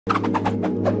Hey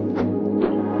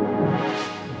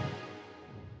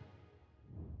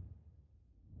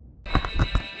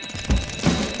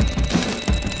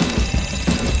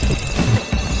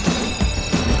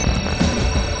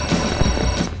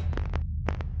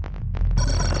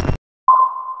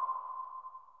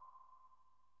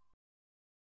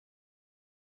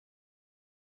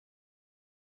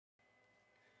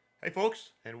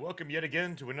folks, and welcome yet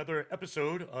again to another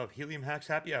episode of Helium Hacks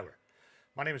Happy Hour.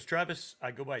 My name is Travis.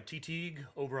 I go by TTEG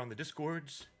over on the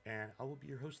Discords, and I will be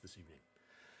your host this evening.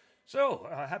 So,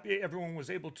 happy everyone was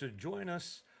able to join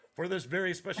us for this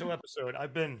very special episode.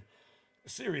 I've been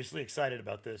seriously excited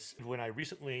about this. When I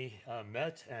recently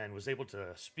met and was able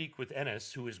to speak with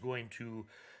Enes, who has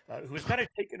kind of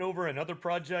taken over another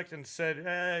project and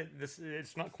said, this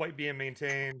it's not quite being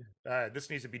maintained. This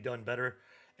needs to be done better,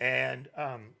 and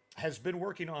has been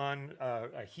working on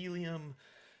a Helium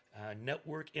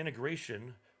network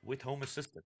integration with Home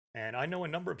Assistant. And I know a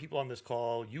number of people on this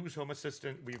call use Home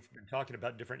Assistant. We've been talking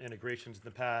about different integrations in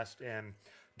the past and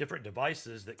different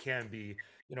devices that can be,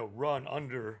 run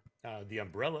under the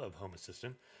umbrella of Home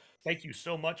Assistant. Thank you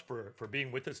so much for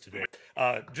being with us today.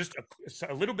 Just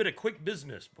a little bit of quick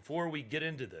business before we get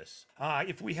into this.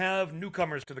 If we have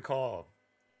newcomers to the call,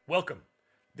 welcome.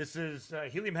 This is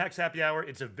Helium Hacks Happy Hour.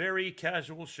 It's a very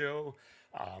casual show.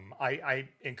 I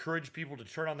encourage people to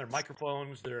turn on their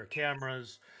microphones, their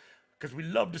cameras, because we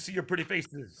love to see your pretty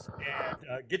faces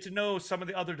and get to know some of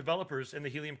the other developers in the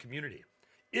Helium community.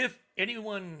 If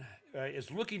anyone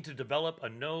is looking to develop a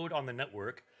node on the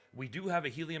network, we do have a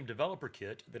Helium developer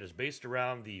kit that is based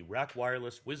around the Rack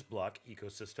Wireless WizBlock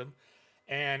ecosystem,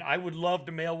 and I would love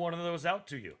to mail one of those out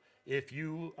to you. If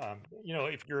you,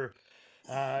 if you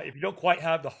don't quite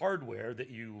have the hardware that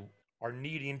you are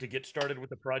needing to get started with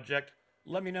the project,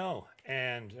 let me know,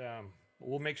 and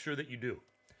we'll make sure that you do.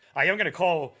 I am going to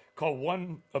call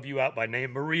one of you out by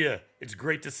name, Maria. It's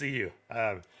great to see you.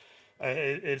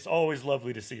 It's always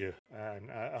lovely to see you.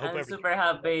 And I hope I'm super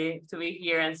happy to be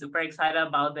here and super excited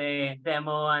about the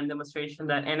demo and demonstration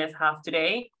that Enes have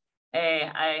today.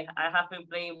 I have been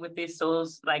playing with these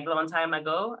tools like a long time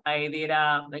ago. I did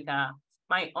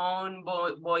my own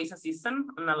voice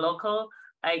assistant on a local,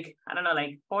 like, I don't know,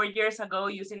 like 4 years ago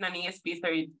using an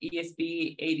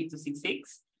ESP8266.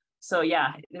 So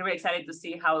yeah, we're excited to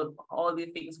see how all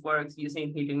these things works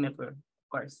using Helium Network, of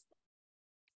course.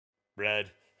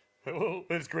 Brad,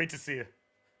 it's great to see you.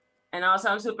 And also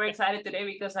I'm super excited today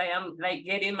because I am like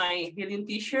getting my Helium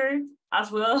t-shirt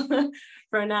as well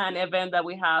from an event that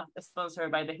we have sponsored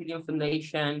by the Helium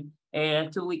Foundation 2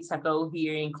 weeks ago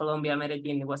here in Colombia,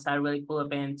 Medellin. It was a really cool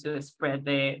event to spread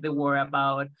the word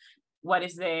about what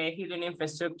is the Helium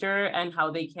infrastructure and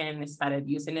how they can start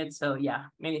using it. So yeah,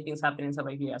 many things happening over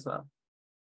here as well.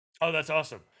 Oh, that's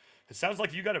awesome. It sounds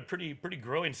like you got a pretty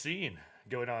growing scene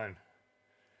going on.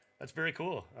 That's very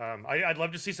cool. I'd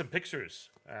love to see some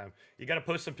pictures. You got to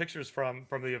post some pictures from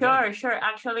the event. Sure.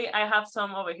 Actually, I have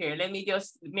some over here. Let me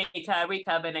just make a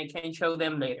recap and I can show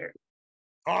them later.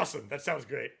 Awesome. That sounds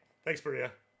great. Thanks,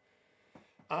 Maria.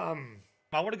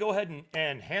 I want to go ahead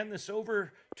and hand this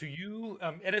over to you,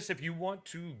 Enes, if you want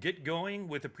to get going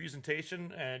with the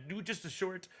presentation and do just a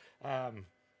short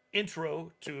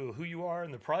intro to who you are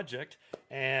in the project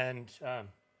and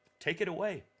take it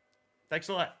away. Thanks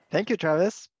a lot. Thank you,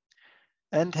 Travis.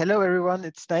 And hello, everyone.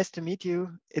 It's nice to meet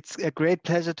you. It's a great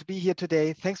pleasure to be here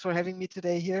today. Thanks for having me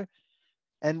today here.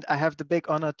 And I have the big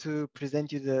honor to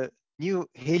present you the new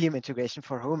Helium integration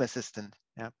for Home Assistant.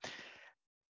 Yeah.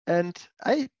 And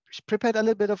I prepared a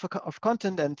little bit of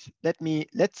content, and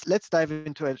let's dive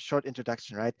into a short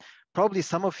introduction, right? Probably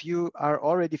some of you are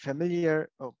already familiar,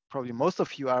 or probably most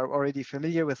of you are already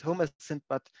familiar with Home Assistant,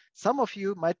 but some of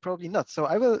you might probably not. So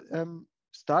I will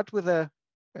start with an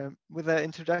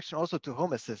introduction also to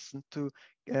Home Assistant to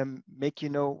make you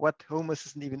know what Home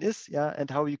Assistant even is, yeah, and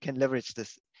how you can leverage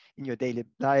this in your daily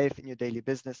life, in your daily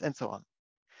business, and so on.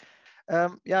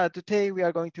 Today we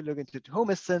are going to look into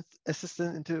Home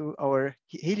Assistant, into our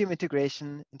Helium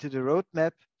integration, into the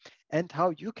roadmap, and how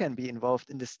you can be involved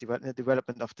in this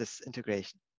development of this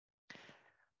integration.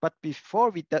 But before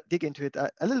we dig into it,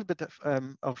 a little bit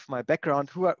of my background.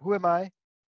 Who am I?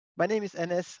 My name is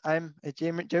Enes. I'm a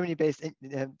Germany-based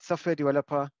software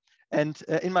developer. And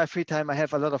in my free time, I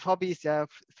have a lot of hobbies. Yeah,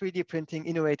 3D printing,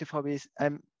 innovative hobbies.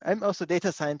 I'm also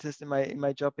data scientist in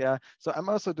my job. Yeah, so I'm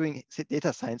also doing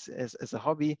data science as a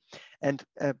hobby. And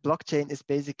blockchain is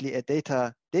basically a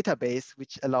database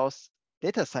which allows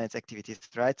data science activities,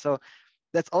 right? So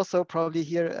that's also probably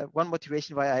here one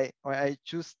motivation why I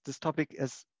choose this topic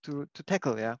as to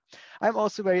tackle. Yeah, I'm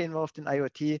also very involved in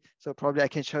IoT. So probably I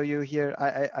can show you here.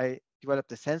 I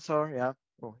developed a sensor. Yeah.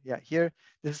 oh yeah, here,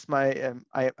 this is my,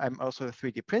 I'm also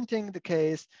 3D printing the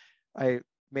case. I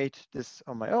made this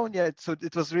on my own. Yeah, so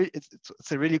it was really,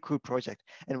 it's a really cool project.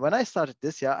 And when I started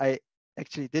this, yeah, I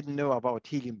actually didn't know about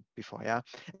helium before, yeah.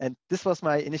 And this was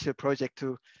my initial project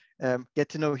to get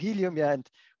to know helium, yeah. And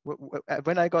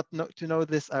when I got to know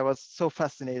this, I was so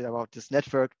fascinated about this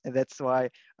network, and that's why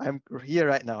I'm here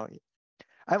right now.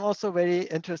 I'm also very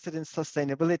interested in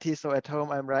sustainability. So at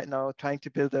home, I'm right now trying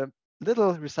to build a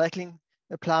little recycling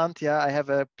plant. Yeah, I have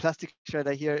a plastic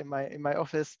shredder here in my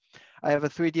office. I have a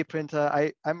 3D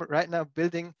printer. I'm right now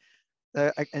building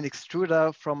an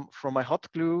extruder from my hot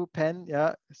glue pen.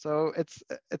 Yeah, so it's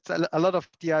a lot of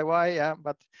DIY. Yeah,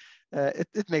 but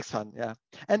it makes fun. Yeah,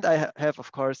 and I have,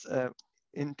 of course,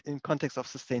 in context of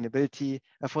sustainability,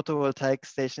 a photovoltaic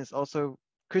station is also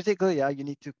critical. Yeah, you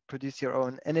need to produce your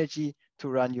own energy to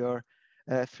run your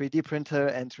 3D printer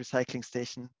and recycling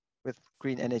station with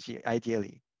green energy,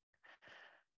 ideally.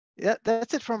 Yeah,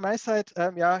 that's it from my side.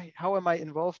 Yeah, how am I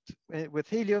involved with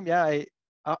Helium? Yeah,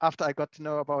 after I got to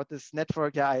know about this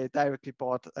network, yeah, I directly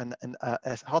bought a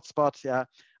hotspot. Yeah,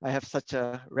 I have such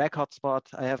a rack hotspot.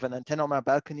 I have an antenna on my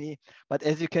balcony, but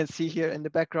as you can see here in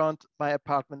the background, my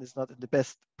apartment is not in the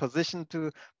best position to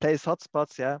place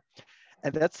hotspots. Yeah,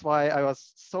 and that's why I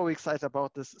was so excited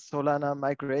about this Solana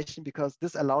migration, because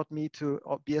this allowed me to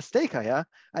be a staker. Yeah,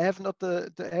 I have not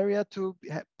the area to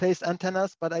place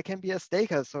antennas, but I can be a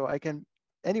staker, so I can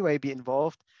anyway be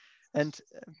involved. And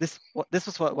this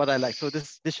was what I like. So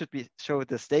this should be show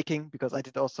the staking, because I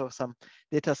did also some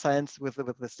data science with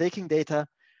the staking data,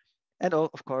 and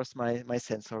of course my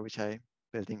sensor, which I'm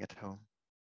building at home.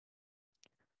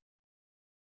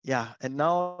 Yeah, and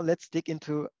now let's dig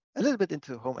into a little bit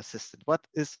into Home Assistant. What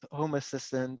is Home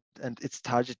Assistant and its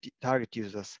target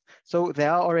users? So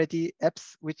there are already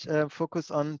apps which focus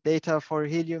on data for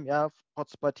Helium, yeah,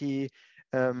 Hotspotty,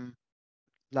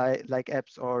 like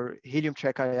apps, or Helium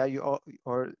Tracker, yeah,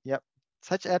 or yeah,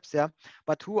 such apps, yeah.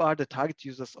 But who are the target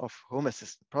users of Home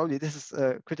Assistant? Probably this is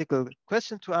a critical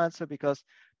question to answer, because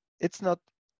it's not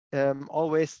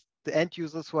always the end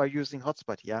users who are using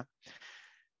Hotspot, yeah.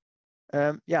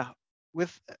 Yeah,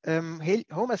 with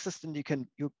Home Assistant,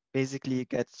 you basically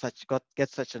get such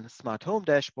a smart home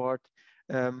dashboard.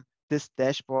 This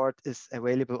dashboard is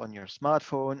available on your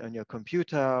smartphone, on your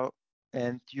computer,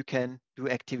 and you can do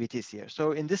activities here.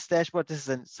 So in this dashboard, this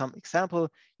is some example.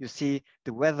 You see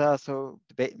the weather, so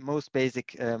the most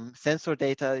basic sensor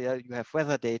data. Yeah, you have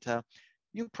weather data.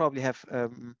 You probably have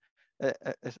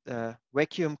a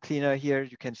vacuum cleaner here.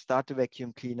 You can start the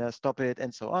vacuum cleaner, stop it,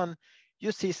 and so on.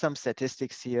 You see some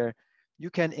statistics here. You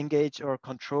can engage or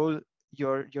control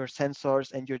your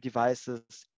sensors and your devices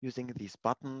using these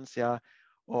buttons, yeah,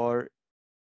 or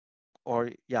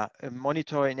yeah,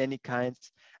 monitor in any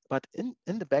kinds. But in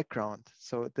the background,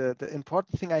 so the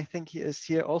important thing I think is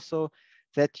here also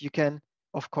that you can,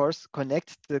 of course,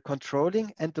 connect the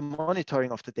controlling and the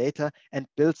monitoring of the data and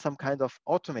build some kind of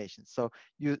automation. So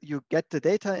you get the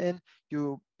data in,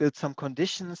 you build some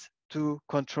conditions to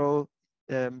control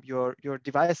your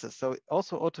devices. So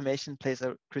also automation plays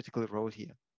a critical role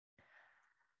here.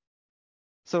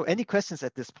 So any questions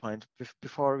at this point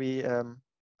before we?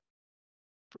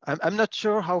 I'm not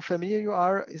sure how familiar you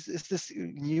are. Is this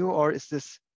new, or is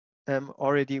this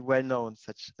already well known?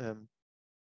 Such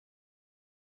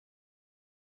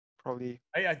probably.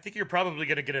 I think you're probably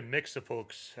going to get a mix of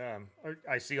folks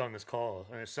I see on this call.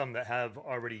 Some that have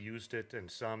already used it, and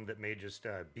some that may just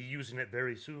be using it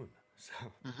very soon. So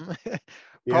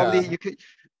Probably Yeah, you could.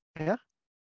 Yeah.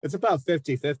 it's about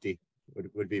 50-50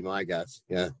 would be my guess.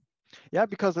 Yeah. Yeah,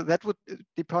 because that would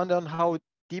depend on how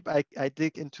deep I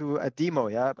dig into a demo.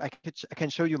 Yeah, I can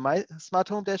show you my smart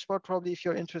home dashboard probably, if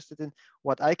you're interested in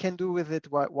what I can do with it,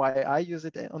 why I use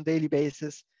it on daily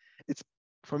basis. It's,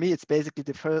 for me, it's basically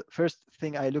the first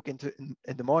thing I look into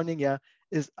in the morning. Yeah,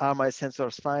 are my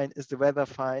sensors fine? Is the weather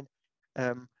fine?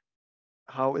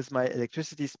 How is my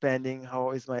electricity spending?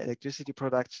 How is my electricity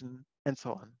production, and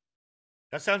so on.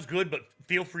 that sounds good, but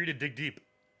feel free to dig deep.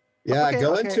 Yeah,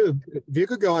 Okay, if you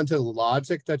could go into the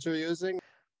logic that you're using.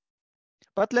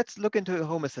 But let's look into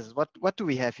Home Assistant. What do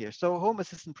we have here? So Home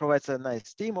Assistant provides a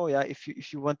nice demo. Yeah,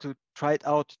 if you want to try it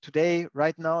out today,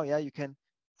 right now, yeah, you can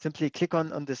simply click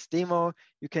on this demo.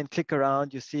 You can click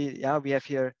around. You see, yeah, we have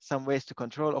here some ways to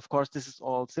control. Of course, this is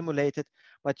all simulated,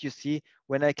 but you see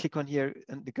when I click on here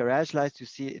in the garage lights, you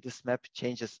see this map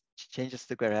changes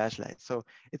the garage lights. So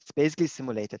it's basically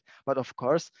simulated. But of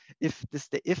course, if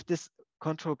this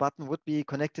control button would be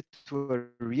connected to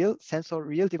a real sensor,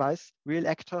 real device, real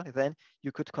actor, then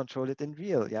you could control it in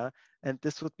real, yeah? And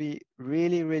this would be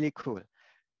really, really cool.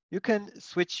 You can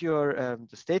switch your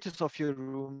the status of your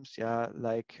rooms, yeah,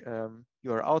 like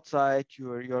you're outside,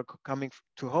 you're coming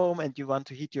to home and you want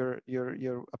to heat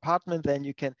your apartment, then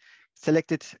you can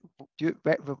select it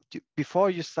before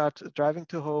you start driving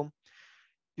to home.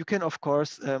 You can, of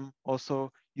course,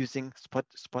 also using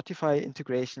Spotify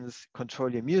integrations,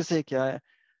 control your music, yeah.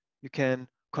 You can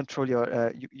control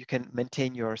your, you can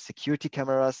maintain your security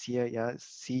cameras here, yeah,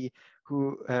 see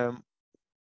who,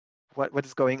 what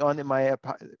is going on in my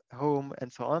home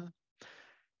and so on.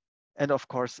 And of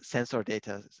course, sensor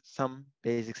data, some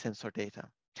basic sensor data.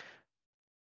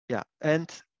 Yeah, and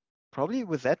probably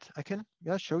with that, I can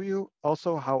show you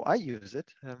also how I use it.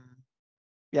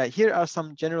 Yeah, here are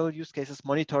some general use cases: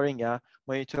 monitoring, yeah,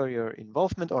 monitor your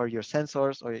involvement or your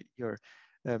sensors or your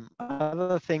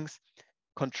other things,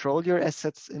 control your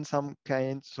assets in some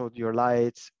kind, so your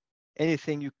lights,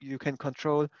 anything you can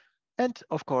control, and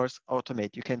of course,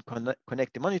 automate. You can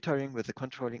connect the monitoring with the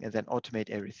controlling and then automate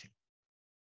everything.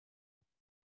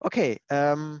 Okay,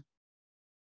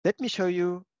 let me show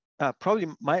you probably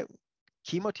my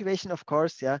key motivation, of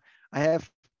course, yeah. I have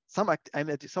I'm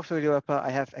a software developer, I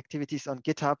have activities on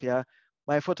GitHub, yeah.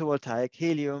 My photovoltaic,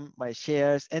 Helium, my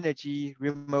shares, energy,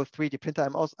 remote 3D printer.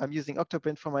 I'm using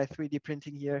Octoprint for my 3D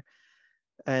printing here.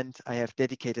 And I have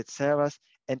dedicated servers,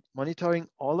 and monitoring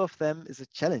all of them is a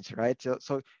challenge, right?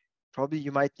 So probably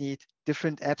you might need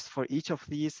different apps for each of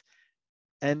these.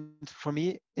 And for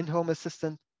me, in Home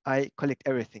Assistant, I collect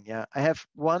everything, yeah. I have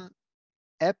one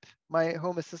app, my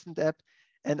Home Assistant app,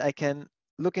 and I can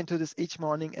look into this each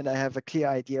morning and I have a clear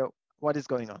idea what is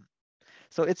going on.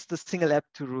 So it's the single app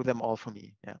to rule them all for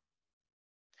me,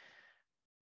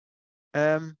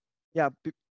 yeah. Yeah,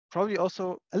 probably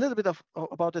also a little bit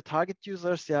about the target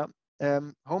users, yeah.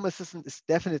 Home Assistant is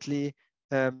definitely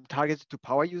targeted to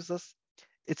power users.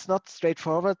 It's not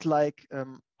straightforward like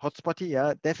Hotspotty,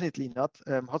 yeah, definitely not.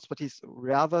 Hotspotty is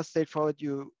rather straightforward.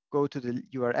 You go to the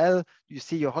URL, you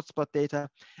see your hotspot data,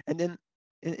 and then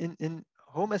in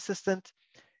Home Assistant,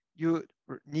 you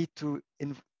need to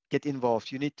get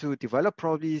involved. You need to develop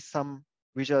probably some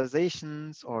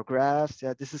visualizations or graphs.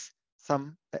 Yeah, this is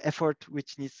some effort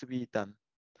which needs to be done,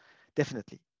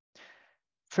 definitely.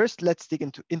 First, let's dig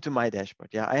into my dashboard.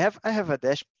 Yeah, I have a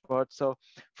dashboard. So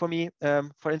for me,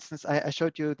 for instance, I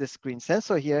showed you this green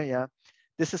sensor here. Yeah,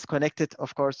 this is connected,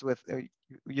 of course, with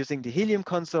using the Helium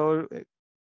console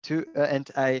and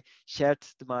I shared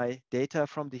my data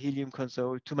from the Helium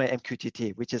console to my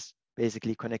MQTT, which is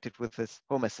basically connected with this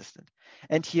Home Assistant.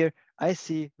 And here I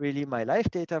see really my live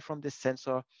data from this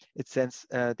sensor. It sends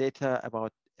data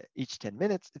about each 10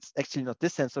 minutes. It's actually not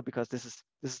this sensor because this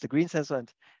is the green sensor,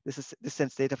 and this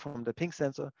sends data from the pink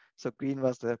sensor. So green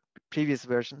was the previous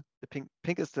version. The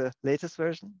pink is the latest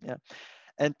version. Yeah,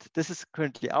 and this is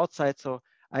currently outside. So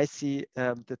I see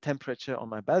the temperature on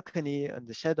my balcony and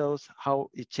the shadows, how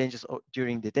it changes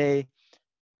during the day,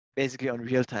 basically on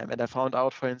real time. And I found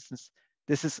out, for instance,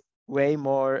 this is way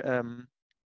more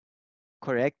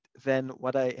correct than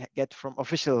what I get from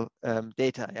official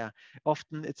data. Yeah,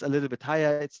 often it's a little bit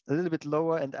higher, it's a little bit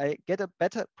lower, and I get a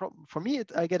better, for me,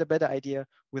 I get a better idea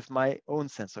with my own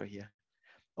sensor here.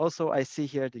 Also, I see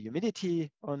here the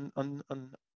humidity on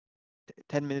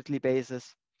 10-minutely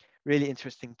basis. Really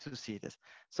interesting to see this.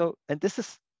 So, and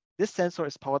this sensor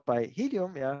is powered by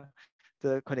Helium. Yeah,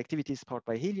 the connectivity is powered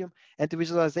by Helium, and the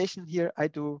visualization here I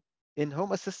do in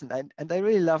Home Assistant. And I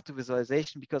really love the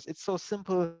visualization because it's so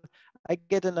simple. I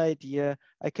get an idea.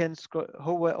 I can scroll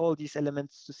over all these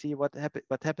elements to see what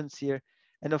happens here.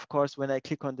 And of course, when I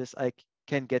click on this, I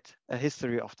can get a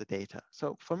history of the data.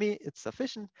 So for me, it's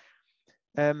sufficient.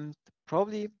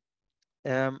 Probably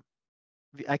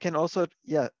I can also,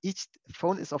 yeah, each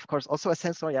phone is of course also a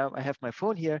sensor. Yeah, I have my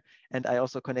phone here and I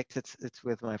also connected it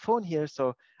with my phone here.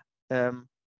 So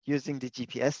using the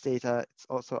GPS data, it's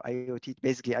also IoT,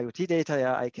 basically IoT data.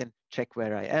 Yeah, I can check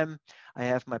where I am. I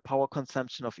have my power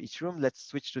consumption of each room. Let's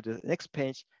switch to the next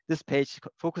page. This page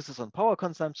focuses on power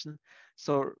consumption.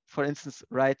 So for instance,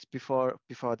 right before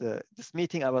this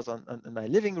meeting, I was on my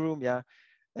living room. Yeah,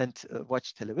 and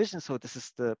watch television. So this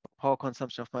is the power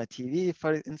consumption of my TV,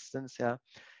 for instance, yeah.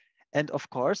 And of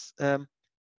course, so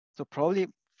probably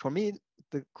for me,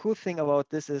 the cool thing about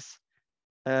this is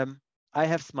I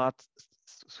have smart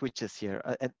switches here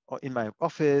and in my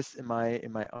office, in my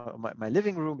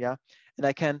living room, yeah, and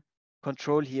I can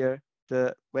control here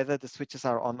whether the switches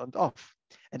are on and off.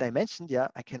 And I mentioned, yeah,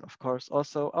 I can of course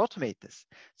also automate this.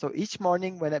 So each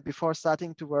morning before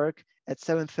starting to work at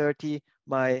 7:30,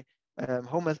 my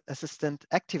Home Assistant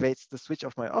activates the switch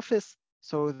of my office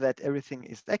so that everything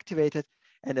is activated.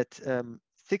 And at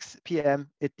 6 p.m.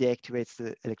 it deactivates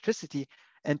the electricity.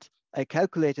 And I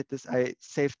calculated this, I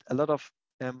saved a lot of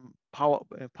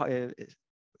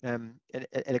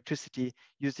electricity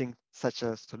using such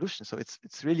a solution. So it's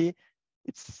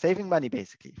saving money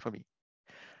basically for me.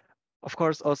 Of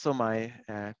course, also my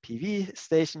PV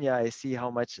station. Yeah, I see how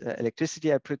much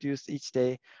electricity I produce each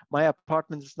day. My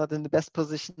apartment is not in the best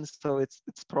position, so it's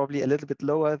probably a little bit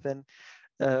lower than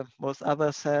most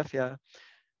others have. Yeah,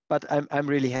 but I'm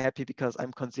really happy because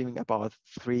I'm consuming about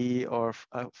 3 or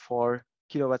 4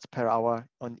 kilowatts per hour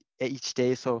on each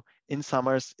day. So in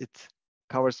summers, it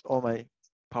covers all my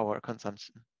power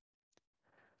consumption.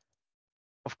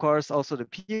 Of course, also the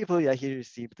people. Yeah, here you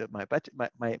see my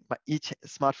each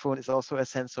smartphone is also a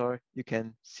sensor. You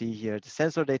can see here the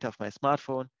sensor data of my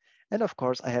smartphone, and of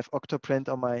course, I have Octoprint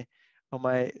on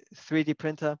my 3D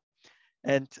printer,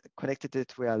 and connected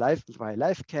it via live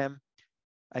cam.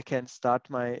 I can start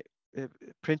my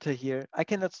printer here. I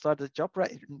cannot start the job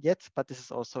right yet, but this is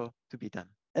also to be done.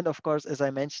 And of course, as I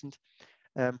mentioned,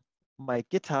 my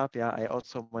GitHub, yeah, I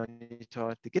also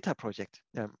monitor the GitHub project.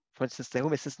 For instance, the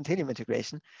Home Assistant Helium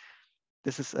integration.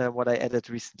 This is what I added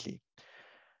recently.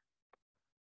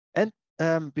 And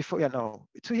before, yeah, no,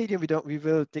 to Helium, we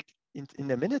will dig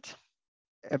in a minute.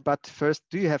 But first,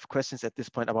 do you have questions at this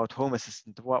point about Home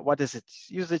Assistant? What is its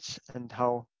usage and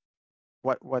how?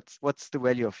 What's the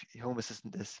value of Home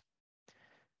Assistant is?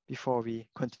 Before we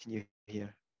continue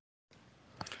here.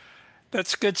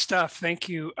 That's good stuff. Thank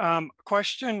you.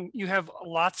 Question, you have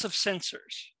lots of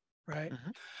sensors, right?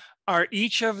 Mm-hmm. Are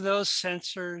each of those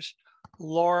sensors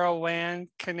LoRaWAN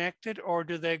connected, or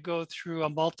do they go through a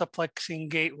multiplexing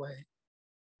gateway?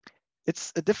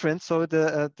 It's different. So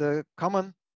the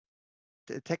common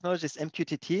technology is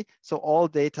MQTT. So all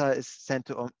data is sent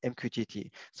to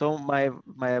MQTT. So my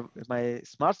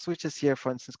smart switches here,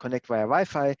 for instance, connect via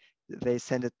Wi-Fi. They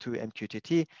send it to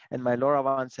MQTT, and my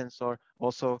LoRaWAN sensor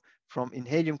also from in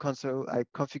Helium console, I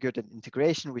configured an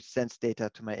integration which sends data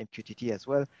to my MQTT as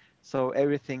well. So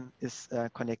everything is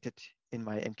connected in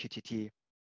my MQTT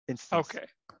instance. Okay.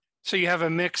 So you have a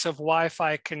mix of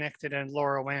Wi-Fi connected and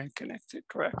LoRaWAN connected,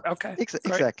 correct? Okay.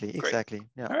 Exactly. Great. Exactly.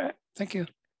 Yeah. All right. Thank you.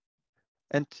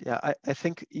 And yeah, I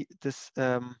think this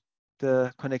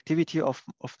the connectivity of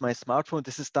my smartphone,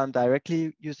 this is done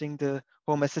directly using the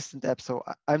Home Assistant app. So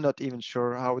I'm not even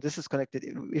sure how this is connected.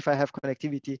 If I have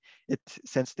connectivity, it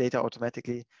sends data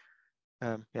automatically.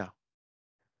 Yeah.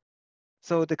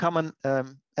 So the common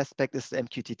aspect is the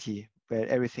MQTT, where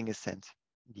everything is sent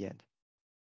in the end.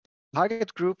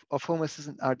 Target group of Home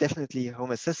Assistant are definitely Home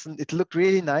Assistant. It looked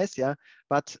really nice, yeah.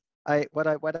 But what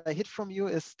I hid from you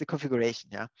is the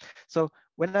configuration, yeah. So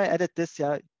when I added this,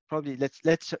 yeah, probably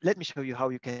let me show you how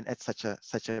you can add such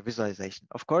a visualization.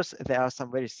 Of course, there are some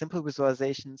very simple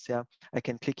visualizations, yeah. I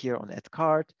can click here on Add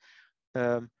Card.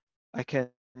 I can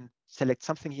select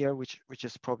something here which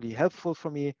is probably helpful for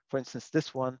me. For instance,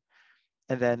 this one,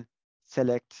 and then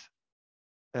select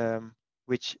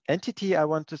which entity I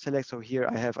want to select. So here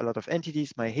I have a lot of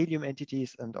entities, my Helium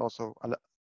entities, and also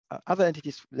other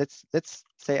entities. Let's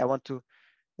say I want to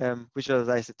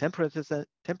visualize the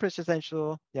temperature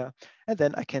sensor, yeah, and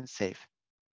then I can save.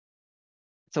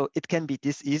 So it can be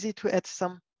this easy to add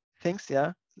some things,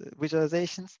 yeah,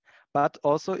 visualizations, but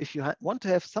also if you want to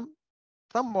have some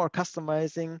more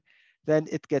customizing, then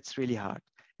it gets really hard.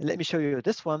 And let me show you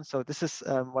this one. So this is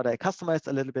what I customized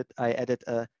a little bit. I added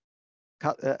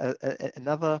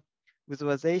another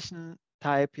visualization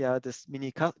type, yeah, this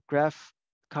mini graph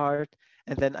card,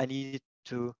 and then I needed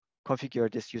to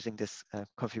configure this using this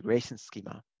configuration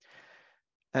schema.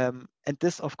 And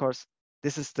this, of course,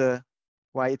 this is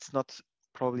why it's not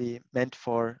probably meant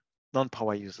for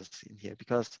non-power users in here,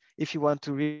 because if you want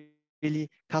to really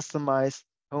customize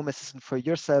Home Assistant for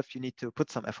yourself, you need to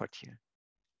put some effort here.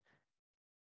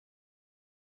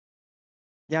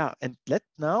 Yeah, and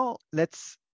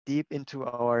let's deep into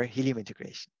our Helium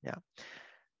integration. Yeah.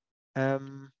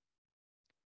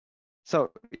 So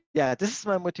yeah, this is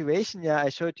my motivation. Yeah, I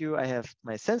showed you I have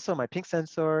my sensor, my ping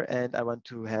sensor, and I want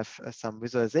to have some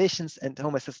visualizations. And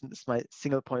Home Assistant is my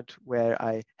single point where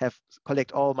I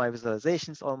collect all my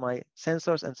visualizations, all my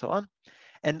sensors, and so on.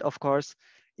 And of course,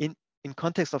 in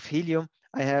context of Helium,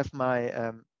 I have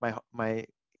my my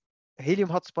Helium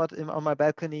hotspot on my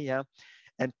balcony. Yeah,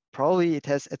 and probably it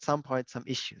has at some point some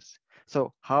issues.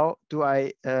 So how do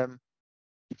I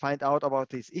find out about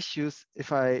these issues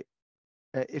if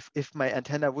if my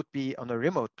antenna would be on a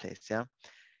remote place? Yeah,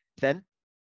 then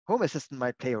Home Assistant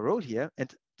might play a role here,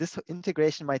 and this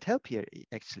integration might help here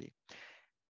actually.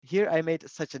 Here I made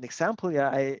such an example. Yeah,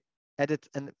 I added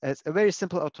a very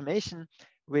simple automation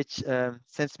which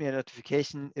sends me a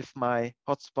notification if my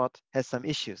hotspot has some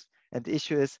issues. And the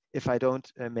issue is if I don't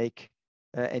make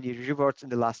any rewards in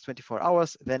the last 24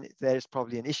 hours, then there is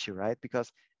probably an issue, right?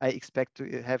 Because I expect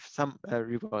to have some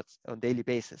rewards on daily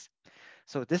basis.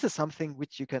 So this is something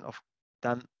which you can have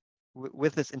done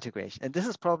with this integration. And this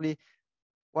is probably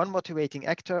one motivating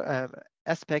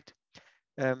aspect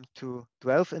to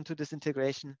delve into this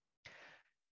integration.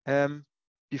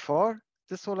 Before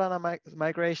the Solana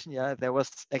migration, yeah, there was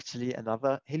actually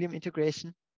another Helium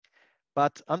integration,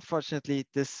 but unfortunately,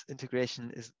 this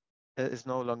integration is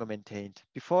no longer maintained.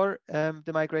 Before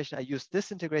the migration, I used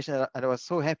this integration, and I was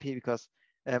so happy because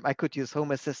I could use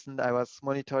Home Assistant. I was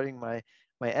monitoring my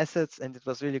assets, and it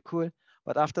was really cool.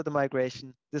 But after the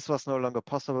migration, this was no longer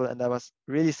possible, and I was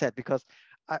really sad because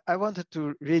I wanted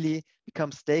to really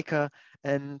become staker,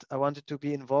 and I wanted to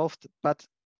be involved. But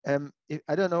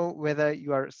I don't know whether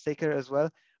you are a staker as well,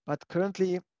 but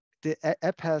currently the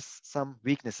app has some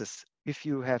weaknesses. If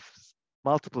you have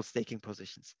multiple staking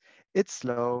positions, it's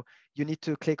slow. You need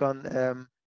to click on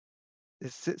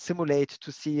simulate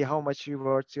to see how much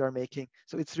rewards you are making.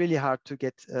 So it's really hard to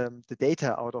get the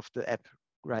data out of the app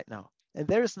right now. And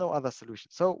there is no other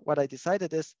solution. So what I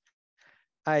decided is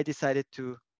I decided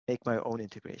to make my own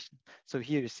integration. So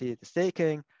here you see the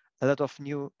staking, a lot of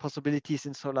new possibilities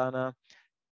in Solana.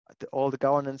 All the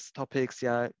governance topics,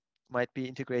 yeah, might be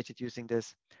integrated using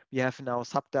this. We have now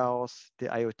sub-DAOs, the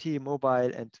IoT,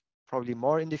 mobile, and probably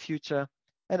more in the future.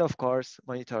 And of course,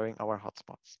 monitoring our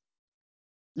hotspots.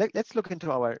 Let's look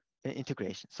into our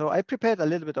integration. So I prepared a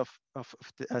little bit of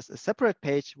a separate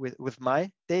page with my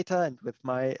data and with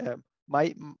my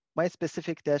my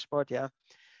specific dashboard. Yeah.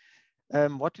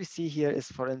 What we see here is,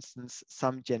 for instance,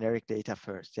 some generic data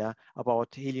first. Yeah, about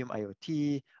Helium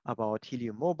IoT, about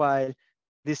Helium Mobile.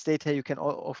 This data you can,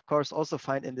 of course, also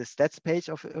find in the stats page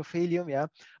of Helium. Yeah,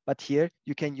 but here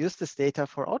you can use this data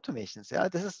for automations. Yeah,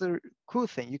 this is the cool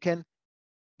thing. You can,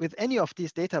 with any of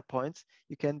these data points,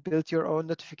 you can build your own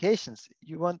notifications.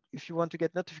 If you want to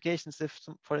get notifications, if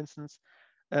for instance,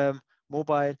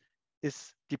 mobile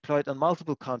is deployed on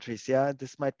multiple countries, yeah,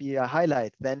 this might be a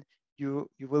highlight. Then you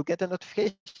will get a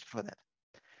notification for that.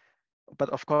 But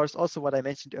of course, also what I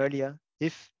mentioned earlier,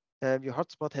 if your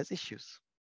hotspot has issues.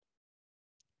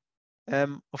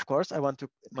 Of course, I want to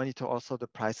monitor also the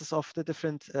prices of the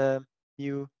different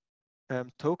new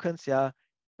tokens, yeah,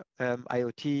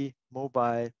 IoT,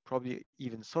 mobile, probably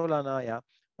even Solana, yeah,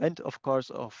 and of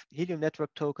course of Helium network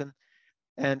token.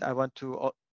 And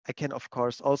I can of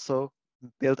course also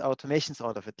build automations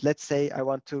out of it. Let's say I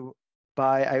want to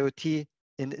buy IoT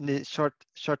in the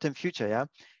short-term future, yeah,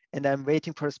 and I'm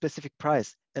waiting for a specific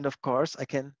price. And of course, I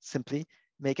can simply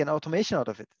make an automation out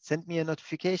of it. Send me a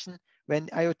notification when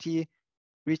IoT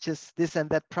reaches this and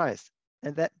that price,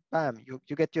 and that, bam, you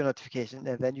get your notification,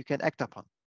 and then you can act upon.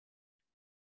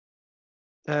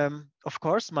 Of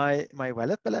course, my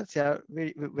wallet balance, yeah,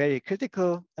 very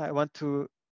critical. I want to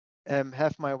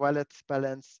have my wallet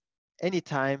balance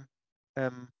anytime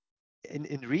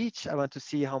in reach. I want to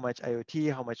see how much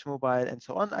IoT, how much mobile, and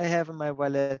so on I have in my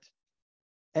wallet.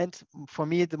 And for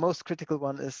me, the most critical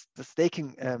one is the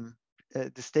staking,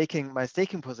 my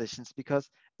staking positions, because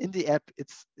in the app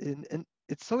it's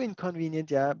so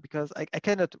inconvenient, yeah, because I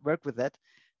cannot work with that.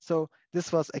 So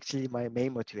this was actually my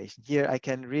main motivation. Here I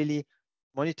can really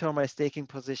monitor my staking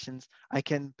positions. I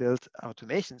can build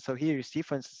automation. So here you see,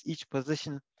 for instance, each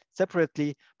position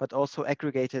separately, but also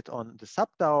aggregated on the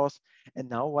sub-DAOs. And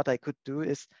now what I could do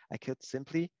is I could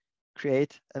simply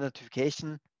create a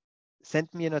notification, send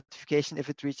me a notification if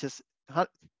it reaches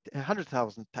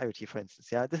 100,000 IoT, for instance.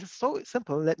 Yeah, this is so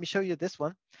simple. Let me show you this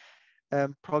one,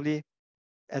 probably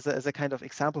as a kind of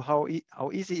example how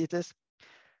easy it is.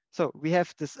 So we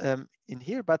have this in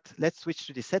here, but let's switch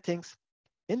to the settings.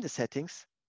 In the settings,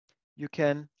 you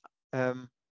can,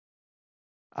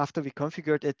 after we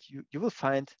configured it, you will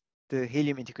find the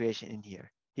Helium integration in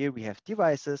here. Here we have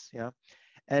devices, yeah,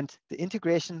 and the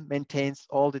integration maintains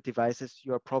all the devices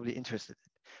you are probably interested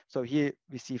in. So here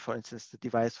we see, for instance, the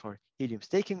device for Helium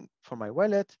staking for my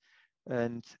wallet,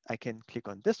 and I can click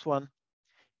on this one.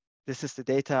 This is the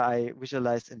data I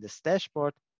visualized in this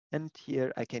dashboard, and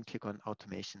here I can click on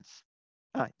automations.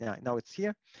 Yeah, now it's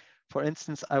here. For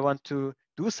instance, I want to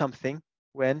do something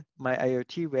when my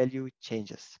IoT value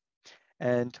changes.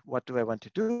 And what do I want to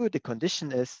do? The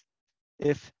condition is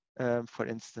if, for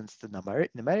instance, the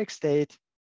numeric state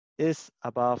is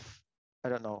above, I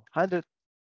don't know,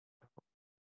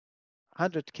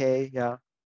 100K, yeah,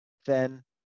 then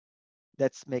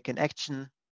let's make an action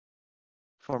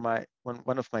for my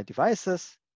one of my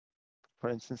devices. For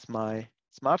instance, my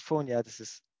smartphone, yeah, this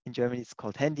is in Germany, it's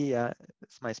called Handy, yeah,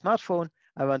 it's my smartphone.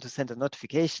 I want to send a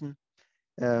notification.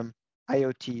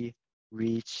 IoT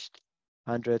reached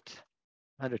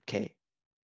 100K.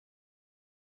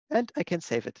 and I can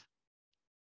save it.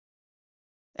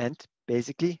 And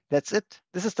basically, that's it.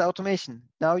 This is the automation.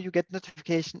 Now you get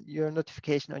your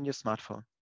notification on your smartphone.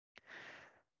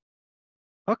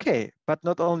 Okay, but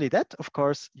not only that, of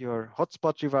course, your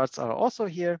hotspot rewards are also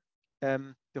here.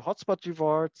 The hotspot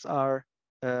rewards are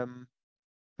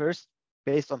first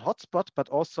based on hotspot, but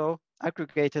also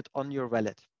aggregated on your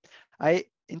wallet. I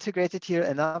integrated here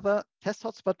another test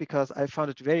hotspot because I found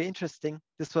it very interesting.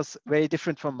 This was very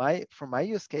different from my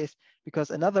use case,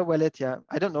 because another wallet, yeah,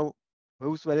 I don't know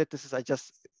whose wallet this is. I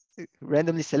just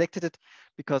randomly selected it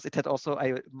because it had also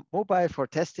mobile for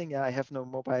testing. Yeah, I have no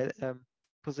mobile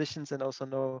positions and also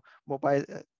no mobile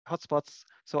hotspots,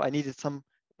 so I needed some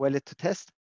wallet to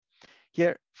test.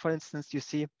 Here, for instance, you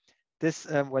see this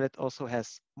wallet also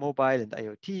has mobile and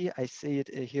IoT. I see it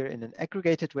here in an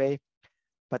aggregated way.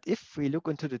 But if we look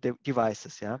into the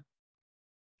devices, yeah,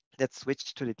 let's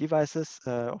switch to the devices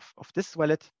of this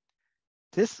wallet.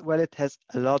 This wallet has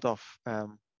a lot of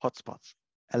hotspots,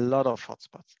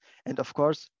 And of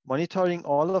course, monitoring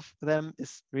all of them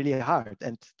is really hard.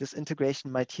 And this integration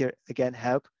might here again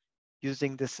help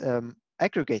using this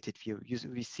aggregated view.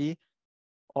 We see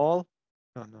all,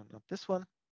 no, not this one.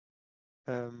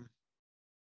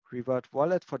 Reward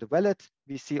wallet for the wallet.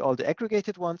 We see all the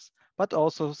aggregated ones, but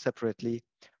also separately.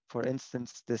 For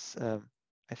instance, this,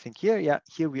 I think here, yeah,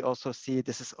 here we also see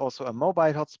this is also a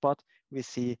mobile hotspot. We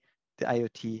see the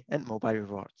IoT and mobile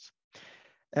rewards.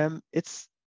 It's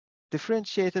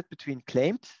differentiated between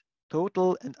claimed,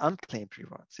 total, and unclaimed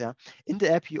rewards. Yeah, in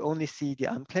the app you only see the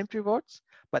unclaimed rewards,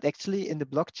 but actually in the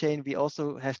blockchain we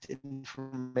also have the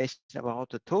information about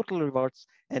the total rewards,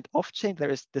 and off-chain there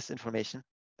is this information.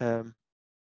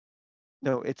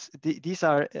 No, these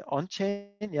are on-chain,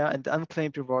 yeah, and the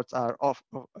unclaimed rewards are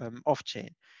off-chain.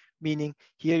 Meaning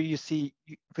here you see,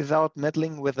 without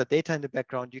meddling with the data in the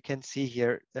background, you can see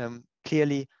here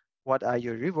clearly what are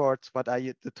your rewards, what are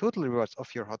the total rewards of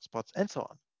your hotspots, and so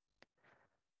on.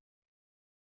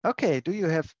 Okay, do you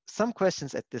have some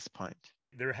questions at this point?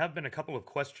 There have been a couple of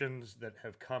questions that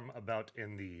have come about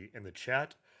in the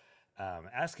chat,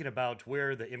 asking about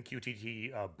where the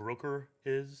MQTT broker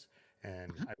is,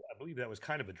 and I believe that was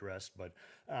kind of addressed. But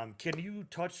can you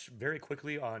touch very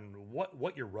quickly on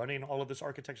what you're running all of this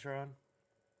architecture on?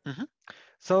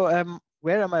 So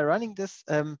where am I running this?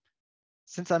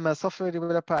 Since I'm a software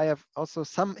developer, I have also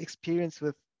some experience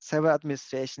with server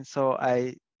administration. So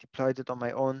I deployed it on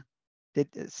my own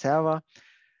server.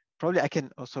 Probably I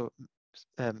can also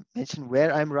mention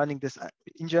where I'm running this.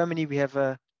 In Germany, we have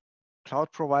a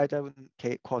cloud provider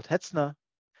called Hetzner,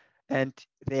 and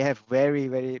they have very,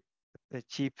 very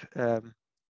cheap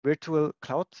virtual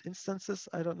cloud instances.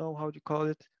 I don't know how you call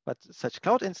it, but such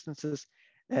cloud instances.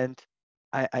 And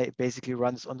I basically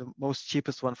run this on the most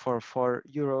cheapest one for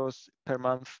 €4 per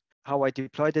month. How I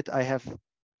deployed it,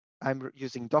 I'm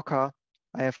using Docker.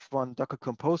 I have one Docker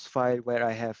Compose file where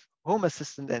I have Home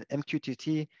Assistant and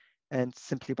MQTT, and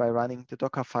simply by running the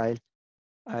Docker file,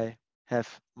 I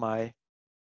have my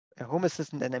Home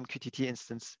Assistant and MQTT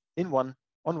instance on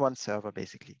one server,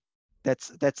 basically. That's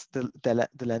the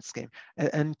landscape.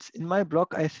 And in my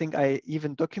blog, I think I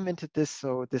even documented this.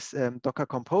 So this Docker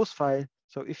Compose file.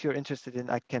 So if you're interested in,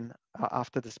 I can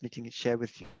after this meeting share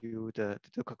with you the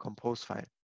Docker Compose file.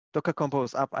 Docker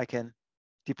Compose up, I can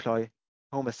deploy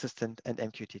Home Assistant and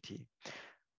MQTT.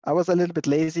 I was a little bit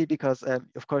lazy because,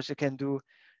 of course, you can do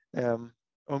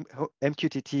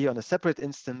MQTT on a separate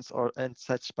instance and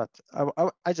such, but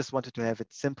I just wanted to have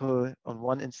it simple on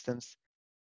one instance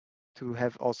to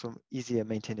have also easier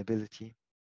maintainability.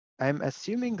 I'm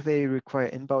assuming they require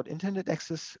inbound internet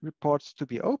access reports to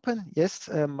be open. Yes,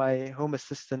 my Home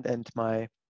Assistant and my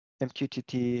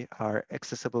MQTT are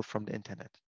accessible from the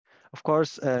internet. Of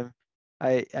course,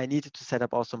 I needed to set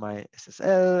up also my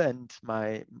SSL and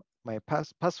my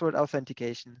password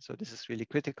authentication. So this is really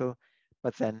critical,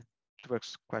 but then it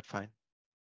works quite fine.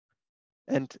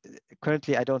 And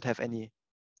currently I don't have any,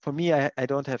 for me, I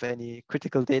don't have any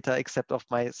critical data except of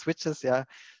my switches. Yeah.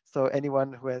 So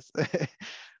anyone who has,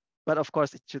 but of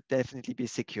course it should definitely be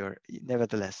secure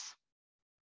nevertheless.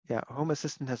 Yeah, Home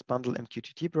Assistant has bundled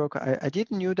MQTT broker. I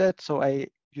didn't knew that, so I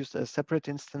used a separate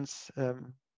instance for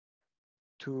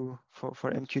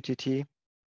MQTT.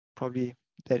 Probably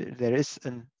there is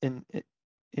an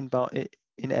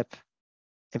in-app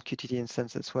MQTT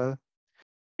instance as well.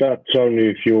 That's only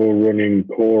if you're running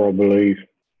core, I believe.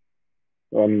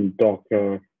 On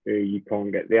Docker, you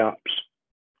can't get the apps.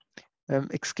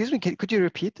 Excuse me, could you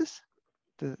repeat this?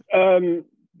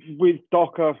 With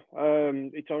Docker,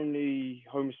 it's only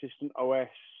Home Assistant OS,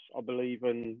 I believe,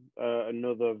 and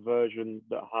another version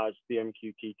that has the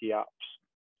MQTT apps.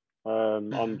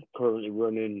 I'm currently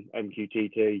running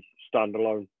MQTT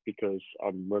standalone because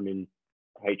I'm running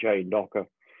HA in Docker.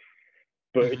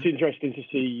 But it's interesting to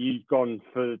see you've gone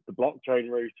for the blockchain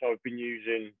route. I've been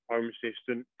using Home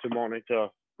Assistant to monitor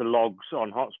the logs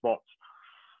on hotspots.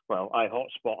 Well, a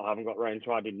hotspot, I haven't got around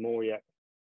to adding more yet,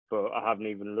 but I haven't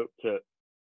even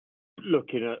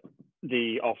looking at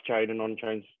the off-chain and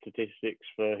on-chain statistics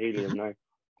for Helium now.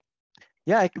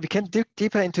 Yeah, we can dig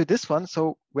deeper into this one.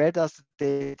 So where does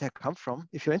the data come from?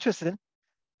 If you're interested in,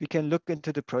 we can look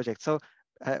into the project. So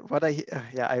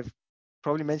I've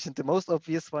probably mentioned the most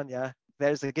obvious one. Yeah,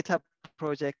 there's a GitHub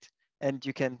project, and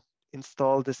you can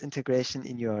install this integration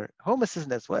in your Home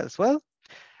Assistant as well.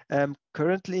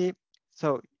 Currently,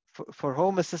 so for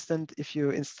Home Assistant, if you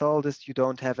install this, you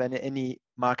don't have any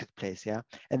marketplace. Yeah,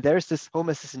 and there's this Home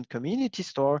Assistant community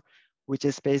store, which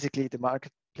is basically the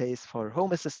marketplace for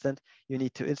Home Assistant. You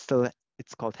need to install,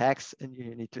 it's called Hacks, and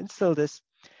you need to install this.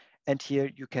 And here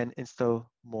you can install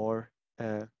more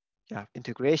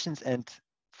integrations and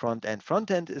front end.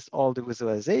 Front end is all the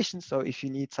visualizations. So if you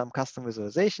need some custom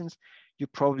visualizations, you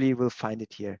probably will find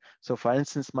it here. So for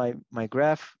instance, my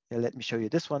graph, let me show you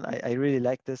this one. I really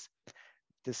like this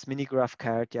mini graph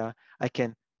card. Yeah, I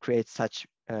can create such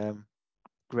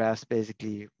graphs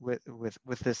basically with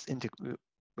this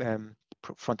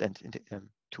front end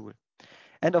tool.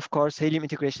 And of course, Helium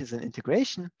integration is an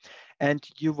integration, and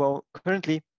you will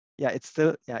currently, it's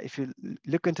still, if you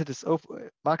look into this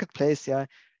marketplace,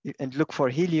 and look for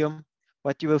Helium,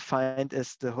 what you will find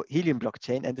is the Helium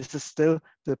blockchain, and this is still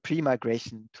the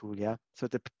pre-migration tool, So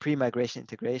the pre-migration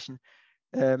integration,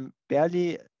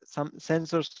 barely some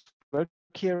sensors work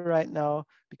here right now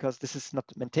because this is not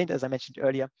maintained, as I mentioned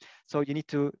earlier. So you need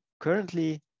to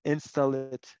currently install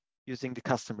it using the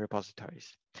custom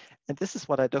repositories. And this is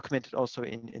what I documented also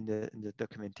in the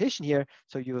documentation here.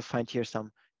 So you will find here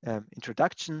some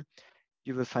introduction.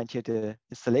 You will find here the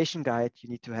installation guide. You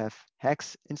need to have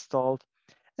hacks installed,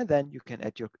 and then you can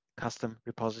add your custom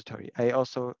repository. I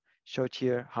also showed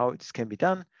here how this can be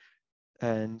done,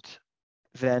 and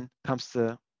then comes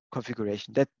the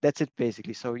configuration. That's it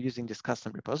basically. So using these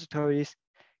custom repositories,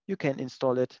 you can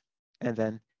install it, and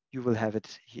then you will have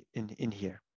it in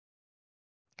here.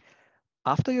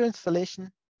 After your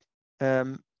installation,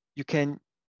 you can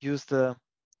use the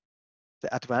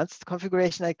advanced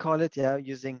configuration, I call it,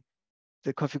 using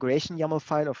the configuration YAML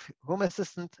file of Home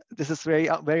Assistant. This is very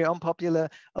unpopular.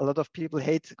 A lot of people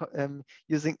hate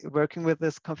working with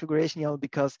this configuration YAML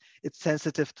because it's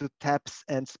sensitive to tabs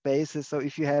and spaces. So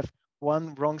if you have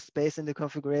one wrong space in the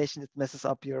configuration, it messes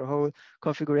up your whole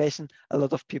configuration. A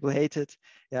lot of people hate it.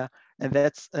 Yeah, and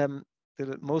that's the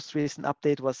most recent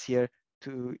update was here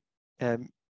to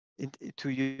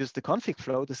use the config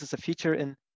flow. This is a feature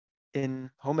in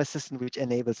Home Assistant which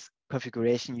enables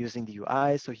configuration using the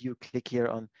UI. So you click here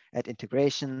on Add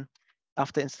Integration.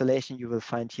 After installation, you will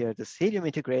find here this Helium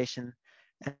integration,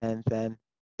 and then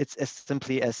it's as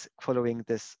simply as following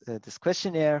this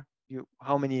questionnaire.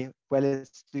 How many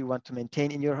wallets do you want to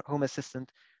maintain in your Home Assistant?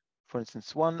 For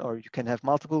instance, one, or you can have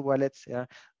multiple wallets.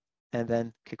 And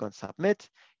then click on Submit.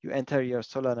 You enter your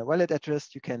Solana wallet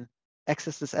address. You can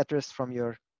access this address from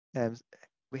your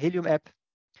Helium app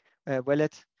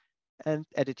wallet and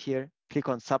add it here. Click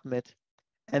on Submit,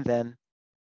 and then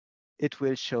it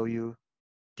will show you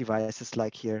devices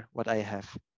like here, what I have.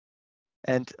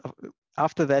 And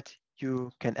after that,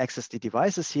 you can access the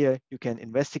devices here. You can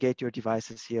investigate your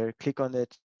devices here, click on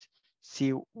it,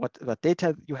 see what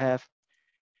data you have.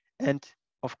 And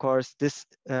of course, this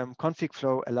config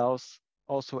flow allows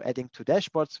also adding to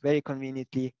dashboards very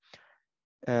conveniently.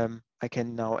 I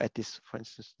can now add this, for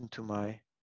instance, into my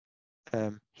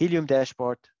Helium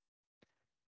dashboard.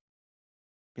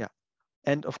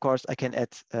 And of course, I can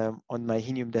add on my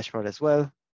Helium dashboard as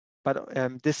well. But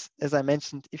this, as I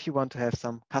mentioned, if you want to have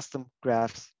some custom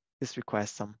graphs, this requires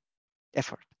some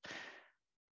effort.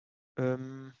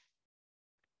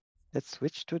 Let's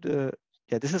switch to the,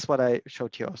 this is what I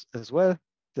showed you as well.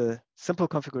 The simple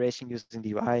configuration using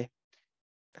the UI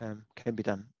can be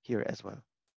done here as well.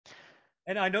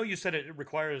 And I know you said it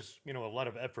requires, a lot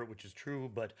of effort, which is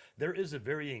true, but there is a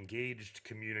very engaged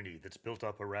community that's built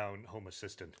up around Home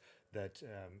Assistant that,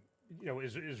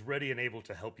 is ready and able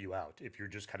to help you out if you're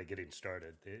just kind of getting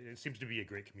started. It seems to be a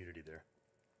great community there.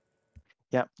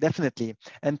 Yeah, definitely.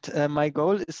 And my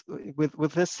goal is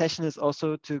with this session is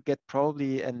also to get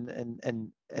probably a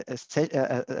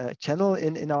channel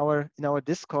in our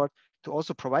Discord to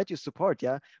also provide you support.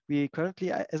 Yeah, we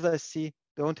currently, as I see,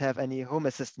 don't have any Home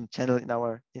Assistant channel in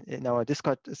our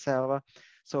Discord server.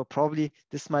 So probably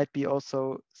this might be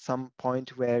also some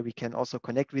point where we can also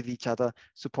connect with each other,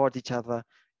 support each other,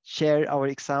 share our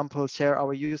examples, share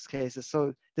our use cases.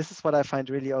 So this is what I find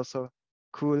really also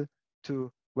cool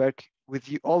to work with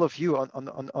you, all of you,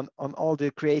 on all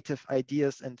the creative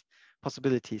ideas and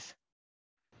possibilities.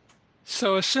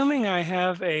 So assuming I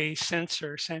have a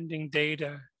sensor sending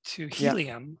data to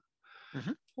Helium,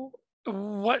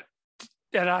 what,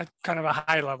 at a kind of a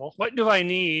high level, what do I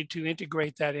need to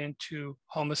integrate that into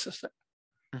Home Assistant?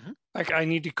 Like I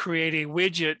need to create a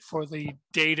widget for the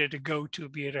data to go to,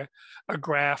 be it a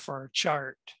graph or a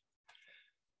chart.